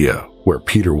idea where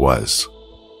Peter was.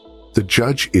 The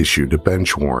judge issued a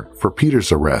bench warrant for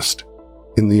Peter's arrest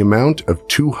in the amount of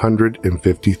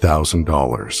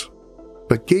 $250,000,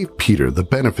 but gave Peter the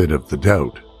benefit of the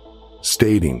doubt,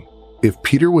 stating if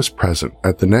Peter was present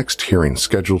at the next hearing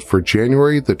scheduled for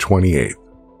January the 28th,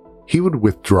 he would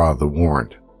withdraw the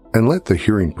warrant and let the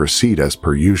hearing proceed as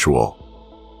per usual.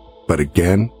 But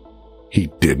again, he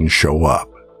didn't show up.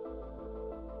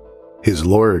 His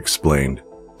lawyer explained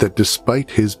that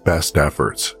despite his best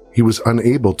efforts, he was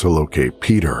unable to locate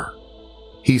Peter.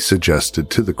 He suggested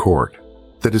to the court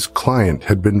that his client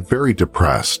had been very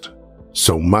depressed,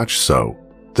 so much so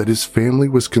that his family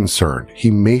was concerned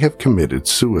he may have committed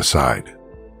suicide.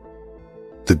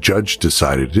 The judge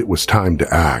decided it was time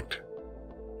to act.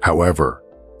 However,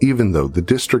 even though the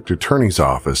district attorney's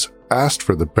office asked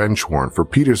for the bench warrant for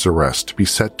Peter's arrest to be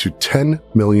set to $10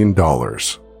 million,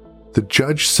 the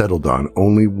judge settled on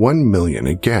only $1 million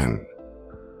again.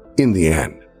 In the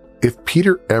end, if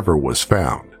Peter ever was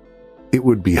found, it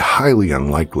would be highly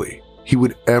unlikely he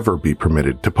would ever be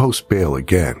permitted to post bail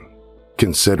again,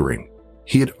 considering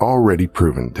he had already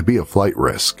proven to be a flight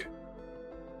risk.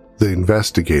 The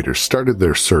investigators started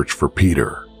their search for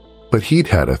Peter, but he'd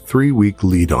had a 3-week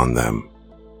lead on them.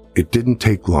 It didn't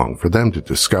take long for them to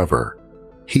discover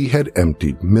he had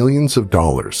emptied millions of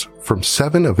dollars from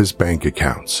 7 of his bank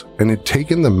accounts and had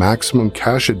taken the maximum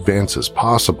cash advances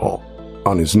possible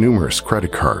on his numerous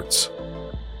credit cards.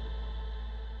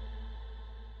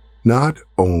 Not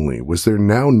only was there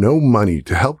now no money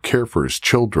to help care for his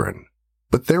children,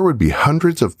 but there would be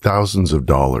hundreds of thousands of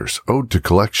dollars owed to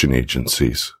collection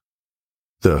agencies.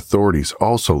 The authorities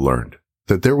also learned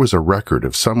that there was a record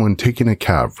of someone taking a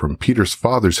cab from Peter's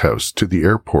father's house to the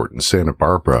airport in Santa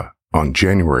Barbara on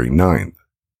January 9th.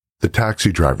 The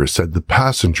taxi driver said the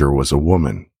passenger was a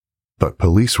woman, but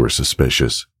police were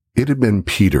suspicious it had been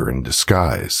Peter in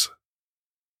disguise.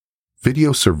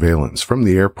 Video surveillance from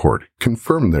the airport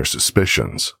confirmed their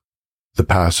suspicions. The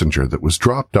passenger that was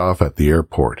dropped off at the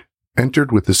airport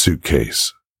entered with a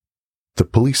suitcase. The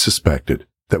police suspected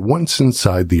that once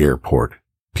inside the airport,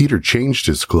 Peter changed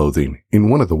his clothing in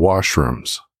one of the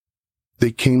washrooms.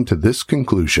 They came to this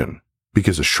conclusion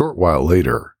because a short while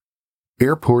later,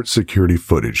 airport security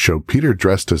footage showed Peter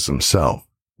dressed as himself,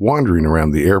 wandering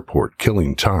around the airport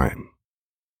killing time.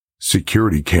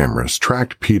 Security cameras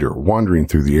tracked Peter wandering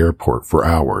through the airport for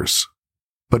hours.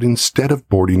 But instead of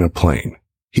boarding a plane,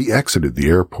 he exited the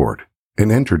airport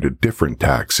and entered a different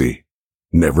taxi,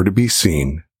 never to be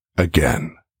seen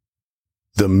again.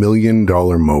 The $1 million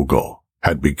mogul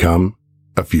had become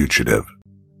a fugitive.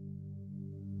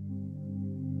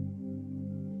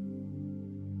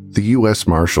 The U.S.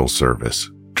 Marshal Service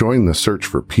joined the search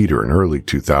for Peter in early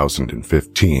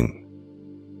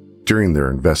 2015. During their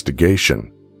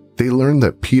investigation, they learned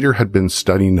that Peter had been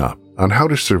studying up on how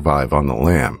to survive on the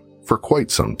lam for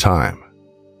quite some time.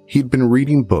 He'd been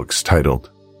reading books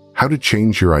titled How to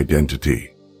Change Your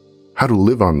Identity, How to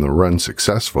Live on the Run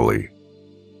Successfully,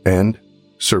 and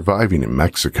Surviving in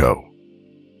Mexico.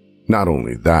 Not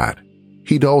only that,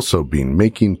 he'd also been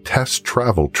making test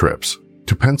travel trips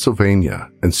to Pennsylvania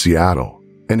and Seattle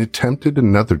and attempted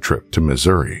another trip to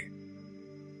Missouri.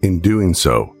 In doing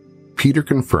so, Peter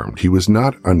confirmed he was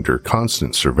not under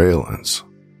constant surveillance.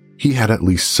 He had at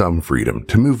least some freedom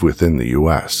to move within the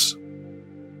U.S.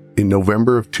 In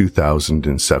November of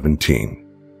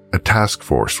 2017, a task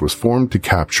force was formed to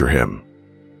capture him.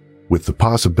 With the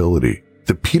possibility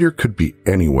that Peter could be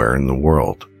anywhere in the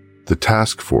world, the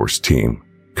task force team,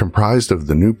 comprised of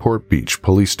the Newport Beach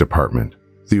Police Department,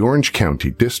 the Orange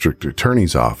County District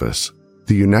Attorney's Office,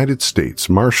 the United States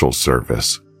Marshals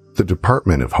Service, the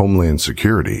Department of Homeland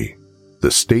Security,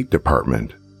 the State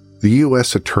Department, the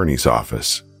U.S. Attorney's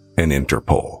Office, and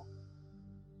Interpol.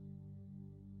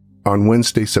 On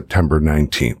Wednesday, September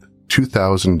 19,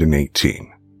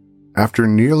 2018, after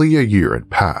nearly a year had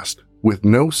passed with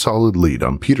no solid lead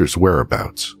on Peter's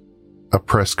whereabouts, a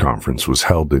press conference was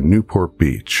held in Newport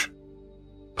Beach.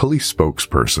 Police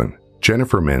spokesperson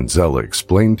Jennifer Manzella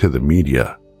explained to the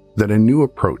media that a new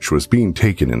approach was being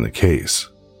taken in the case.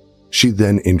 She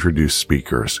then introduced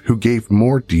speakers who gave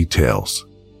more details.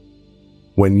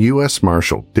 When U.S.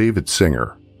 Marshal David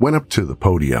Singer went up to the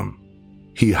podium,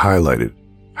 he highlighted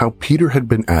how Peter had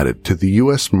been added to the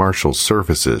U.S. Marshal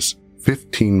Service's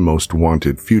 15 Most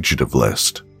Wanted Fugitive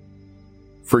list.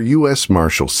 For U.S.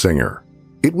 Marshal Singer,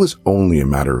 it was only a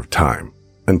matter of time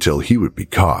until he would be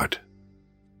caught.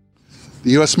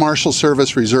 The U.S. Marshal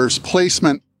Service reserves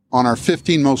placement on our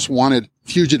 15 Most Wanted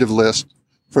Fugitive list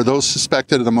for those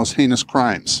suspected of the most heinous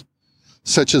crimes,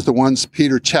 such as the ones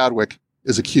Peter Chadwick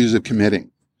is accused of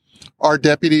committing. Our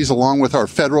deputies, along with our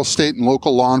federal, state, and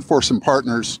local law enforcement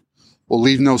partners, will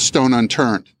leave no stone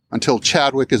unturned until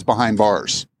Chadwick is behind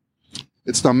bars.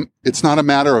 It's not a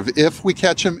matter of if we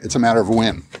catch him, it's a matter of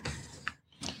when.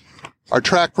 Our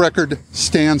track record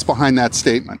stands behind that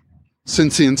statement.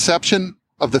 Since the inception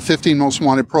of the 15 Most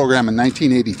Wanted program in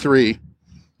 1983,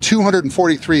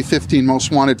 243 15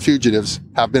 Most Wanted fugitives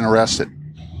have been arrested.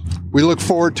 We look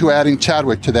forward to adding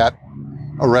Chadwick to that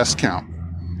arrest count.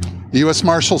 The U.S.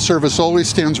 Marshal Service always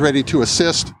stands ready to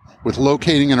assist with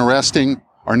locating and arresting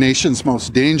our nation's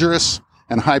most dangerous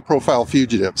and high-profile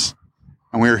fugitives.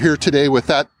 And we are here today with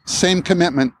that same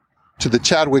commitment to the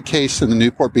Chadwick case in the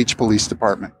Newport Beach Police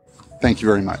Department. Thank you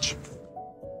very much.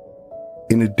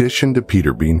 In addition to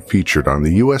Peter being featured on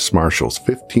the U.S. Marshal's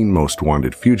 15 Most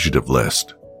Wanted Fugitive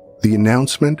list, the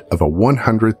announcement of a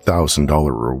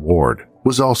 $100,000 reward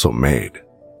was also made.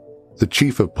 The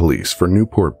Chief of Police for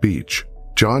Newport Beach,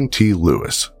 John T.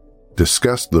 Lewis,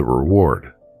 discussed the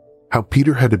reward, how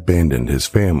Peter had abandoned his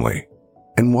family,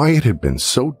 and why it had been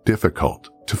so difficult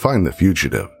to find the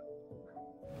fugitive.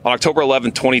 On October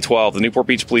 11, 2012, the Newport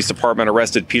Beach Police Department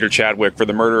arrested Peter Chadwick for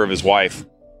the murder of his wife.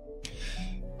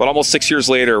 But almost 6 years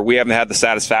later, we haven't had the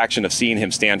satisfaction of seeing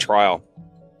him stand trial.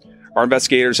 Our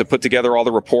investigators have put together all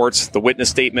the reports, the witness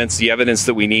statements, the evidence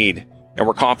that we need, and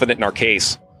we're confident in our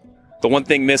case. The one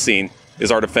thing missing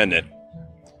is our defendant.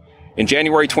 In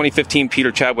January 2015,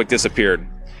 Peter Chadwick disappeared.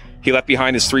 He left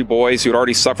behind his 3 boys who had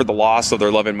already suffered the loss of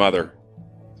their loving mother.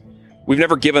 We've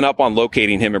never given up on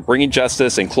locating him and bringing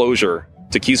justice and closure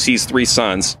to QC's 3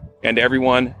 sons and to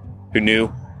everyone who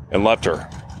knew and loved her.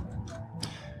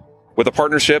 With the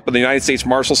partnership of the United States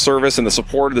Marshal Service and the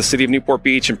support of the City of Newport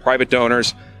Beach and private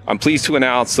donors, I'm pleased to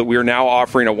announce that we are now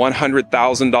offering a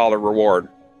 $100,000 reward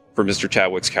for Mr.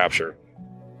 Chadwick's capture.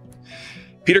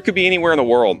 Peter could be anywhere in the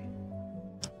world.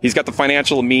 He's got the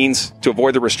financial means to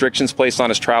avoid the restrictions placed on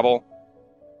his travel,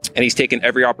 and he's taken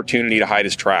every opportunity to hide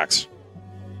his tracks.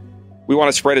 We want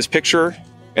to spread his picture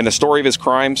and the story of his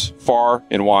crimes far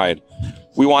and wide.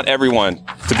 We want everyone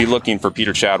to be looking for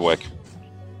Peter Chadwick.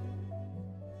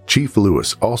 Chief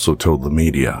Lewis also told the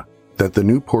media that the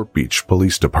Newport Beach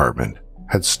Police Department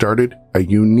had started a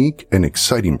unique and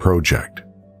exciting project,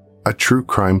 a true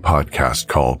crime podcast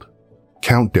called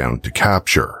Countdown to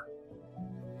Capture.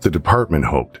 The department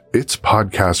hoped its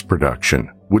podcast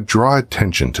production would draw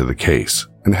attention to the case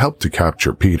and help to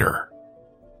capture Peter.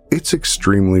 It's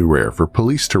extremely rare for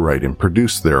police to write and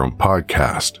produce their own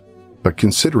podcast, but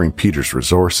considering Peter's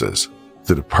resources,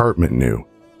 the department knew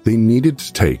they needed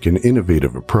to take an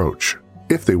innovative approach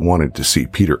if they wanted to see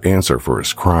Peter answer for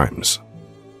his crimes.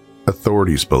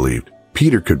 Authorities believed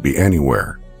Peter could be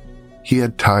anywhere. He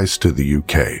had ties to the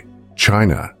UK,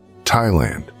 China,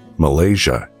 Thailand,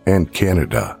 Malaysia, and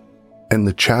Canada, and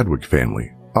the Chadwick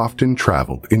family often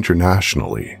traveled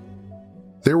internationally.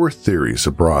 There were theories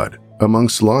abroad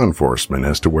amongst law enforcement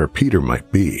as to where Peter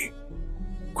might be.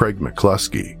 Craig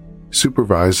McCluskey,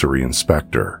 Supervisory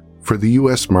Inspector for the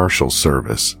U.S. Marshals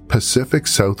Service Pacific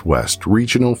Southwest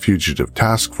Regional Fugitive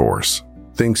Task Force,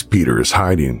 thinks Peter is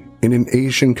hiding in an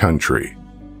Asian country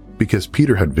because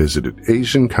Peter had visited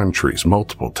Asian countries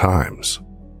multiple times.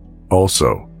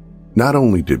 Also, not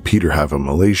only did Peter have a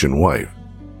Malaysian wife,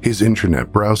 his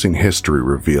internet browsing history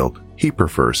revealed he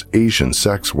prefers Asian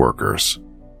sex workers.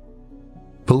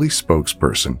 Police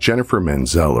spokesperson Jennifer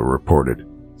Manzella reported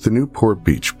the Newport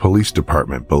Beach Police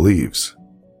Department believes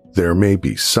there may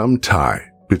be some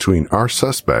tie between our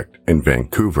suspect and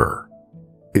Vancouver.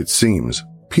 It seems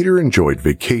Peter enjoyed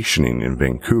vacationing in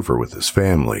Vancouver with his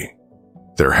family.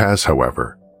 There has,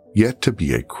 however, yet to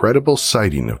be a credible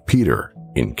sighting of Peter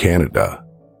in Canada.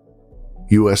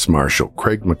 U.S. Marshal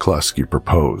Craig McCluskey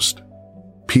proposed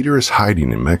Peter is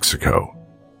hiding in Mexico.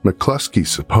 McCluskey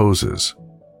supposes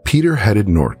Peter headed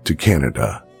north to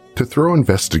Canada to throw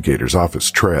investigators off his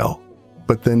trail,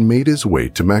 but then made his way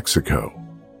to Mexico.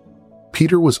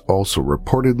 Peter was also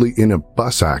reportedly in a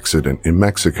bus accident in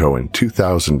Mexico in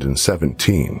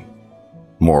 2017.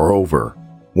 Moreover,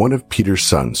 one of Peter's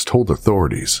sons told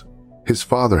authorities his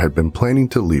father had been planning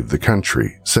to leave the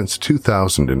country since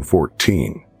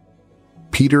 2014.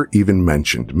 Peter even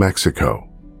mentioned Mexico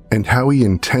and how he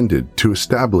intended to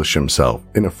establish himself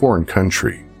in a foreign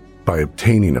country by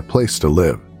obtaining a place to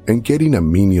live and getting a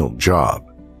menial job.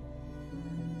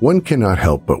 One cannot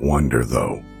help but wonder,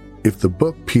 though, if the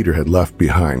book Peter had left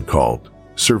behind called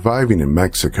Surviving in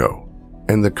Mexico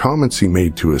and the comments he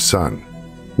made to his son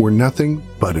were nothing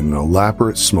but an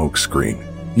elaborate smokescreen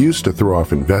used to throw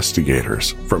off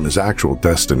investigators from his actual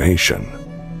destination.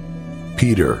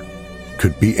 Peter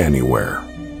could be anywhere.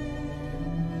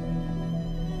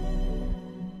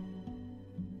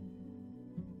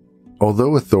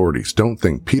 Although authorities don't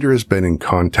think Peter has been in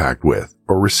contact with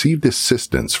or received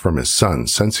assistance from his son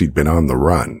since he'd been on the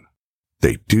run,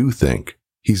 they do think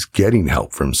he's getting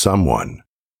help from someone.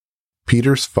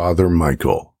 Peter's father,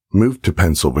 Michael, moved to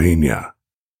Pennsylvania.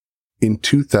 In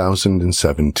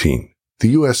 2017, the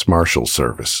U.S. Marshals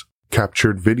Service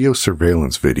captured video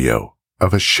surveillance video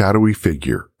of a shadowy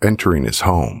figure entering his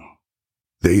home.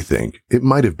 They think it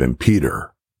might have been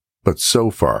Peter, but so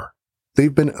far,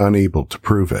 they've been unable to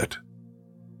prove it.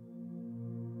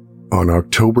 On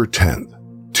October 10th,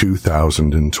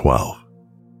 2012,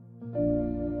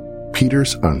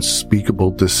 Peter's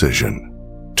unspeakable decision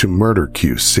to murder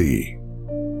QC,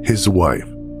 his wife,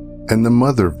 and the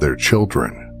mother of their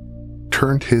children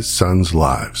turned his sons'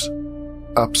 lives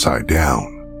upside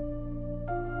down.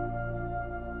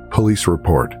 Police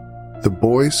report the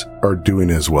boys are doing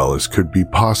as well as could be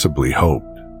possibly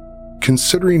hoped,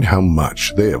 considering how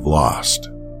much they have lost.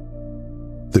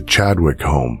 The Chadwick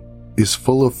home is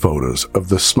full of photos of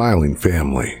the smiling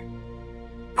family,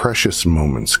 precious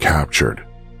moments captured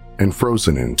and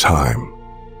frozen in time.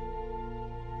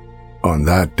 On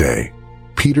that day,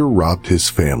 Peter robbed his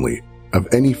family of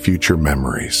any future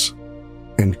memories,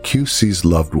 and QC's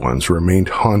loved ones remained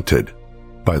haunted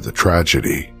by the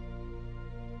tragedy.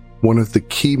 One of the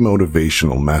key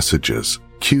motivational messages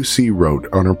QC wrote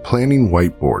on her planning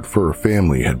whiteboard for her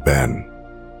family had been,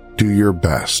 "Do your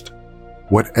best,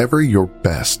 whatever your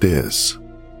best is."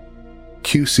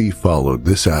 QC followed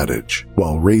this adage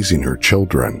while raising her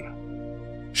children.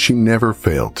 She never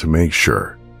failed to make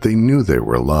sure they knew they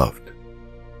were loved.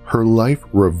 Her life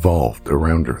revolved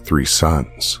around her 3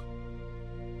 sons.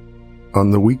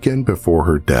 On the weekend before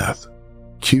her death,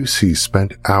 QC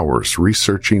spent hours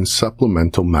researching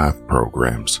supplemental math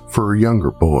programs for her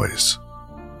younger boys,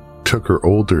 took her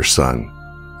older son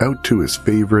out to his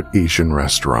favorite Asian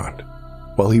restaurant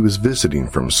while he was visiting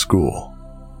from school,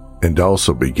 and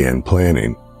also began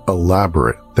planning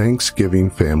elaborate Thanksgiving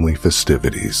family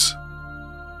festivities.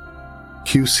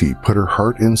 QC put her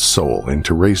heart and soul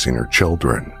into raising her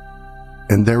children,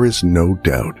 and there is no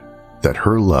doubt that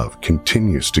her love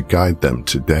continues to guide them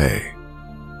today.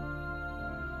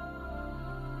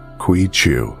 Quee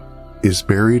Choo is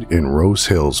buried in Rose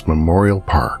Hills Memorial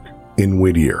Park in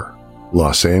Whittier,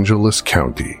 Los Angeles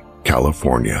County,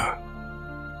 California.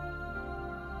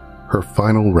 Her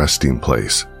final resting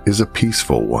place is a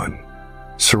peaceful one,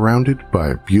 surrounded by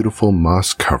a beautiful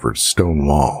moss-covered stone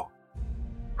wall.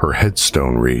 Her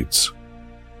headstone reads,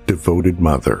 "Devoted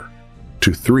mother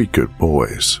to 3 good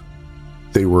boys.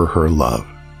 They were her love,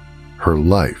 her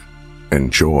life,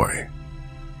 and joy.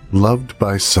 Loved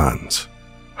by sons,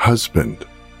 husband,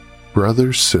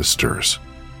 brothers, sisters,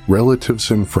 relatives,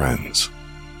 and friends.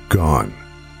 Gone,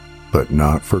 but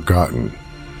not forgotten."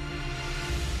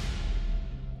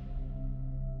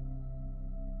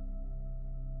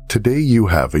 Today you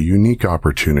have a unique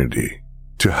opportunity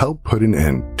to help put an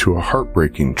end to a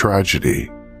heartbreaking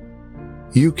tragedy.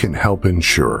 You can help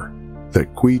ensure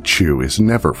that Quee Choo is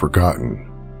never forgotten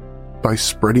by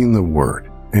spreading the word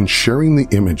and sharing the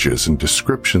images and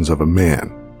descriptions of a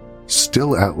man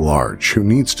still at large who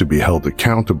needs to be held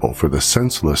accountable for the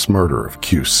senseless murder of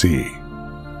QC.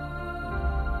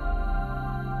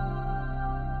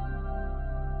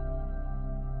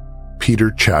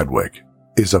 Peter Chadwick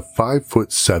is a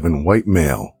 5'7" white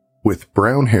male with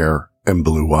brown hair and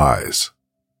blue eyes.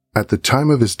 At the time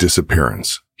of his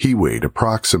disappearance, he weighed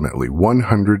approximately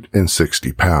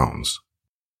 160 pounds.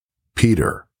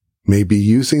 Peter may be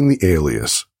using the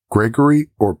alias Gregory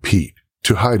or Pete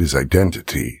to hide his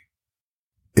identity.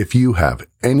 If you have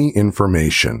any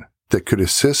information that could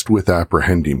assist with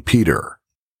apprehending Peter,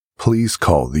 please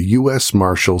call the U.S.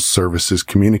 Marshals Services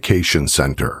Communications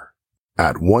Center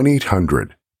at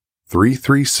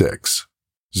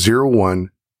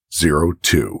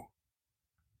 1-800-336-0102.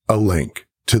 A link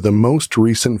to the most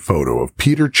recent photo of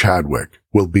Peter Chadwick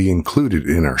will be included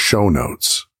in our show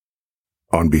notes.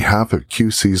 On behalf of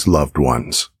QC's loved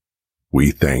ones,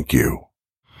 we thank you.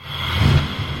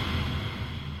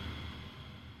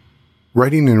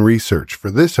 Writing and research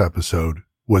for this episode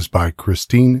was by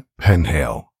Christine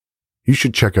Penhale. You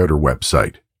should check out her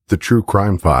website, The True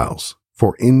Crime Files,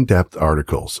 for in-depth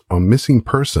articles on missing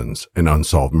persons and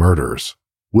unsolved murders.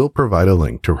 We'll provide a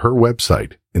link to her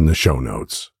website in the show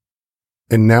notes.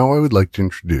 And now I would like to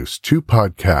introduce 2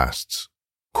 podcasts,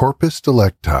 Corpus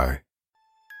Delicti.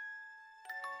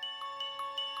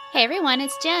 Hey everyone,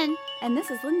 it's Jen. And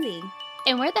this is Lindsay.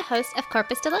 And we're the hosts of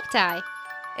Corpus Delicti.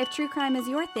 If true crime is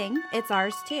your thing, it's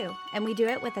ours too. And we do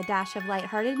it with a dash of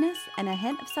lightheartedness and a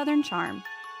hint of Southern charm.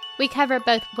 We cover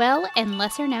both well and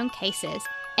lesser known cases,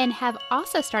 and have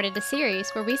also started a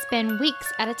series where we spend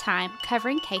weeks at a time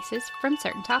covering cases from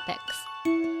certain topics.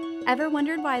 Ever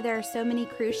wondered why there are so many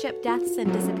cruise ship deaths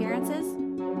and disappearances?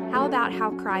 How about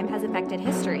how crime has affected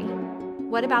history?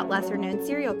 What about lesser-known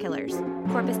serial killers?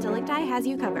 Corpus Delicti has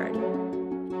you covered.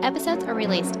 Episodes are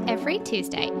released every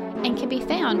Tuesday and can be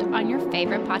found on your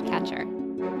favorite podcatcher.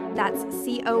 That's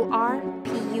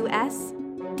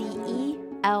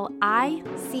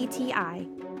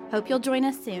CorpusDelicti. Hope you'll join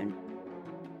us soon.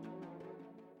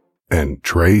 And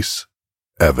trace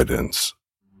evidence.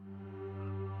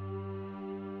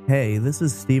 Hey, this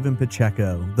is Stephen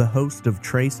Pacheco, the host of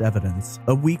Trace Evidence,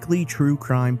 a weekly true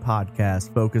crime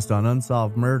podcast focused on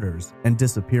unsolved murders and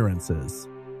disappearances.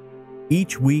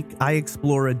 Each week, I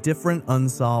explore a different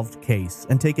unsolved case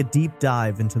and take a deep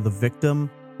dive into the victim,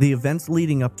 the events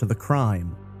leading up to the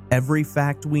crime, every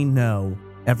fact we know,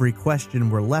 every question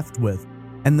we're left with,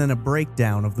 and then a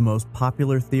breakdown of the most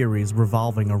popular theories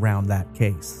revolving around that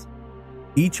case.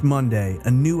 Each Monday,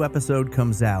 a new episode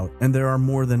comes out, and there are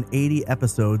more than 80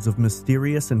 episodes of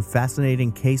mysterious and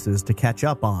fascinating cases to catch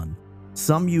up on.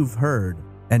 Some you've heard,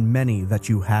 and many that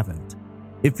you haven't.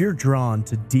 If you're drawn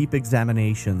to deep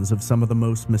examinations of some of the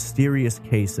most mysterious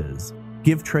cases,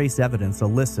 give Trace Evidence a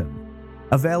listen.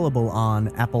 Available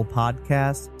on Apple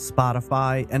Podcasts,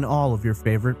 Spotify, and all of your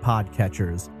favorite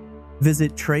podcatchers.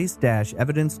 Visit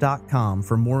trace-evidence.com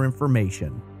for more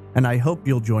information, and I hope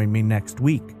you'll join me next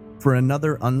week for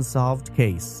another unsolved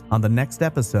case on the next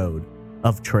episode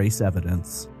of Trace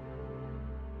Evidence.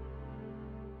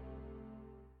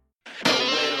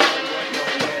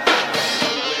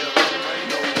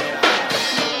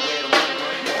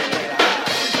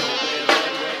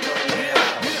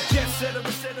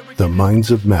 The Minds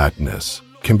of Madness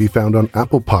can be found on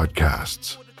Apple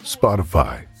Podcasts,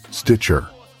 Spotify, Stitcher,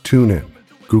 TuneIn,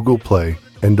 Google Play,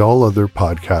 and all other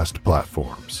podcast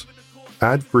platforms.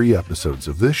 Ad-free episodes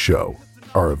of this show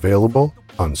are available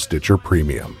on Stitcher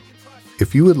Premium.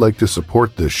 If you would like to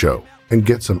support this show and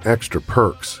get some extra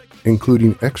perks,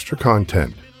 including extra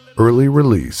content, early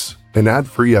release, and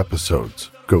ad-free episodes,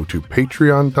 go to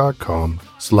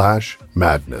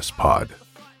patreon.com/madnesspod.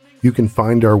 You can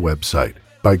find our website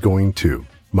by going to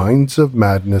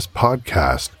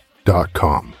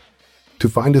mindsofmadnesspodcast.com. To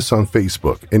find us on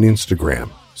Facebook and Instagram,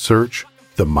 search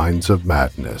The Minds of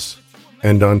Madness,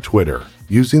 and on Twitter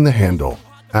using the handle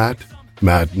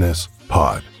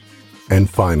 @MadnessPod. And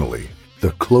finally,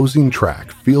 the closing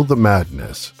track, Feel the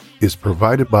Madness, is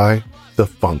provided by The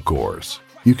Funkors.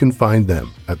 You can find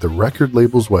them at the record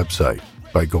label's website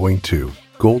by going to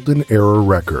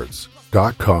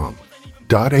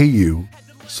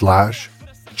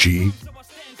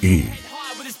goldenerrorrecords.com.au/GE.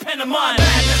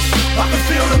 I can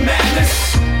feel the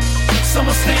madness.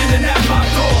 Someone standing at my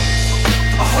door.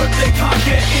 I hope they can't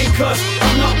get in, cause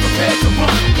I'm not prepared to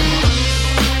run.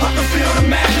 I can feel the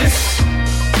madness.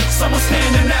 Someone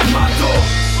standing at my door.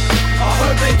 I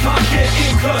hope they can't get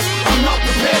in, cause I'm not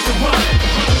prepared to run.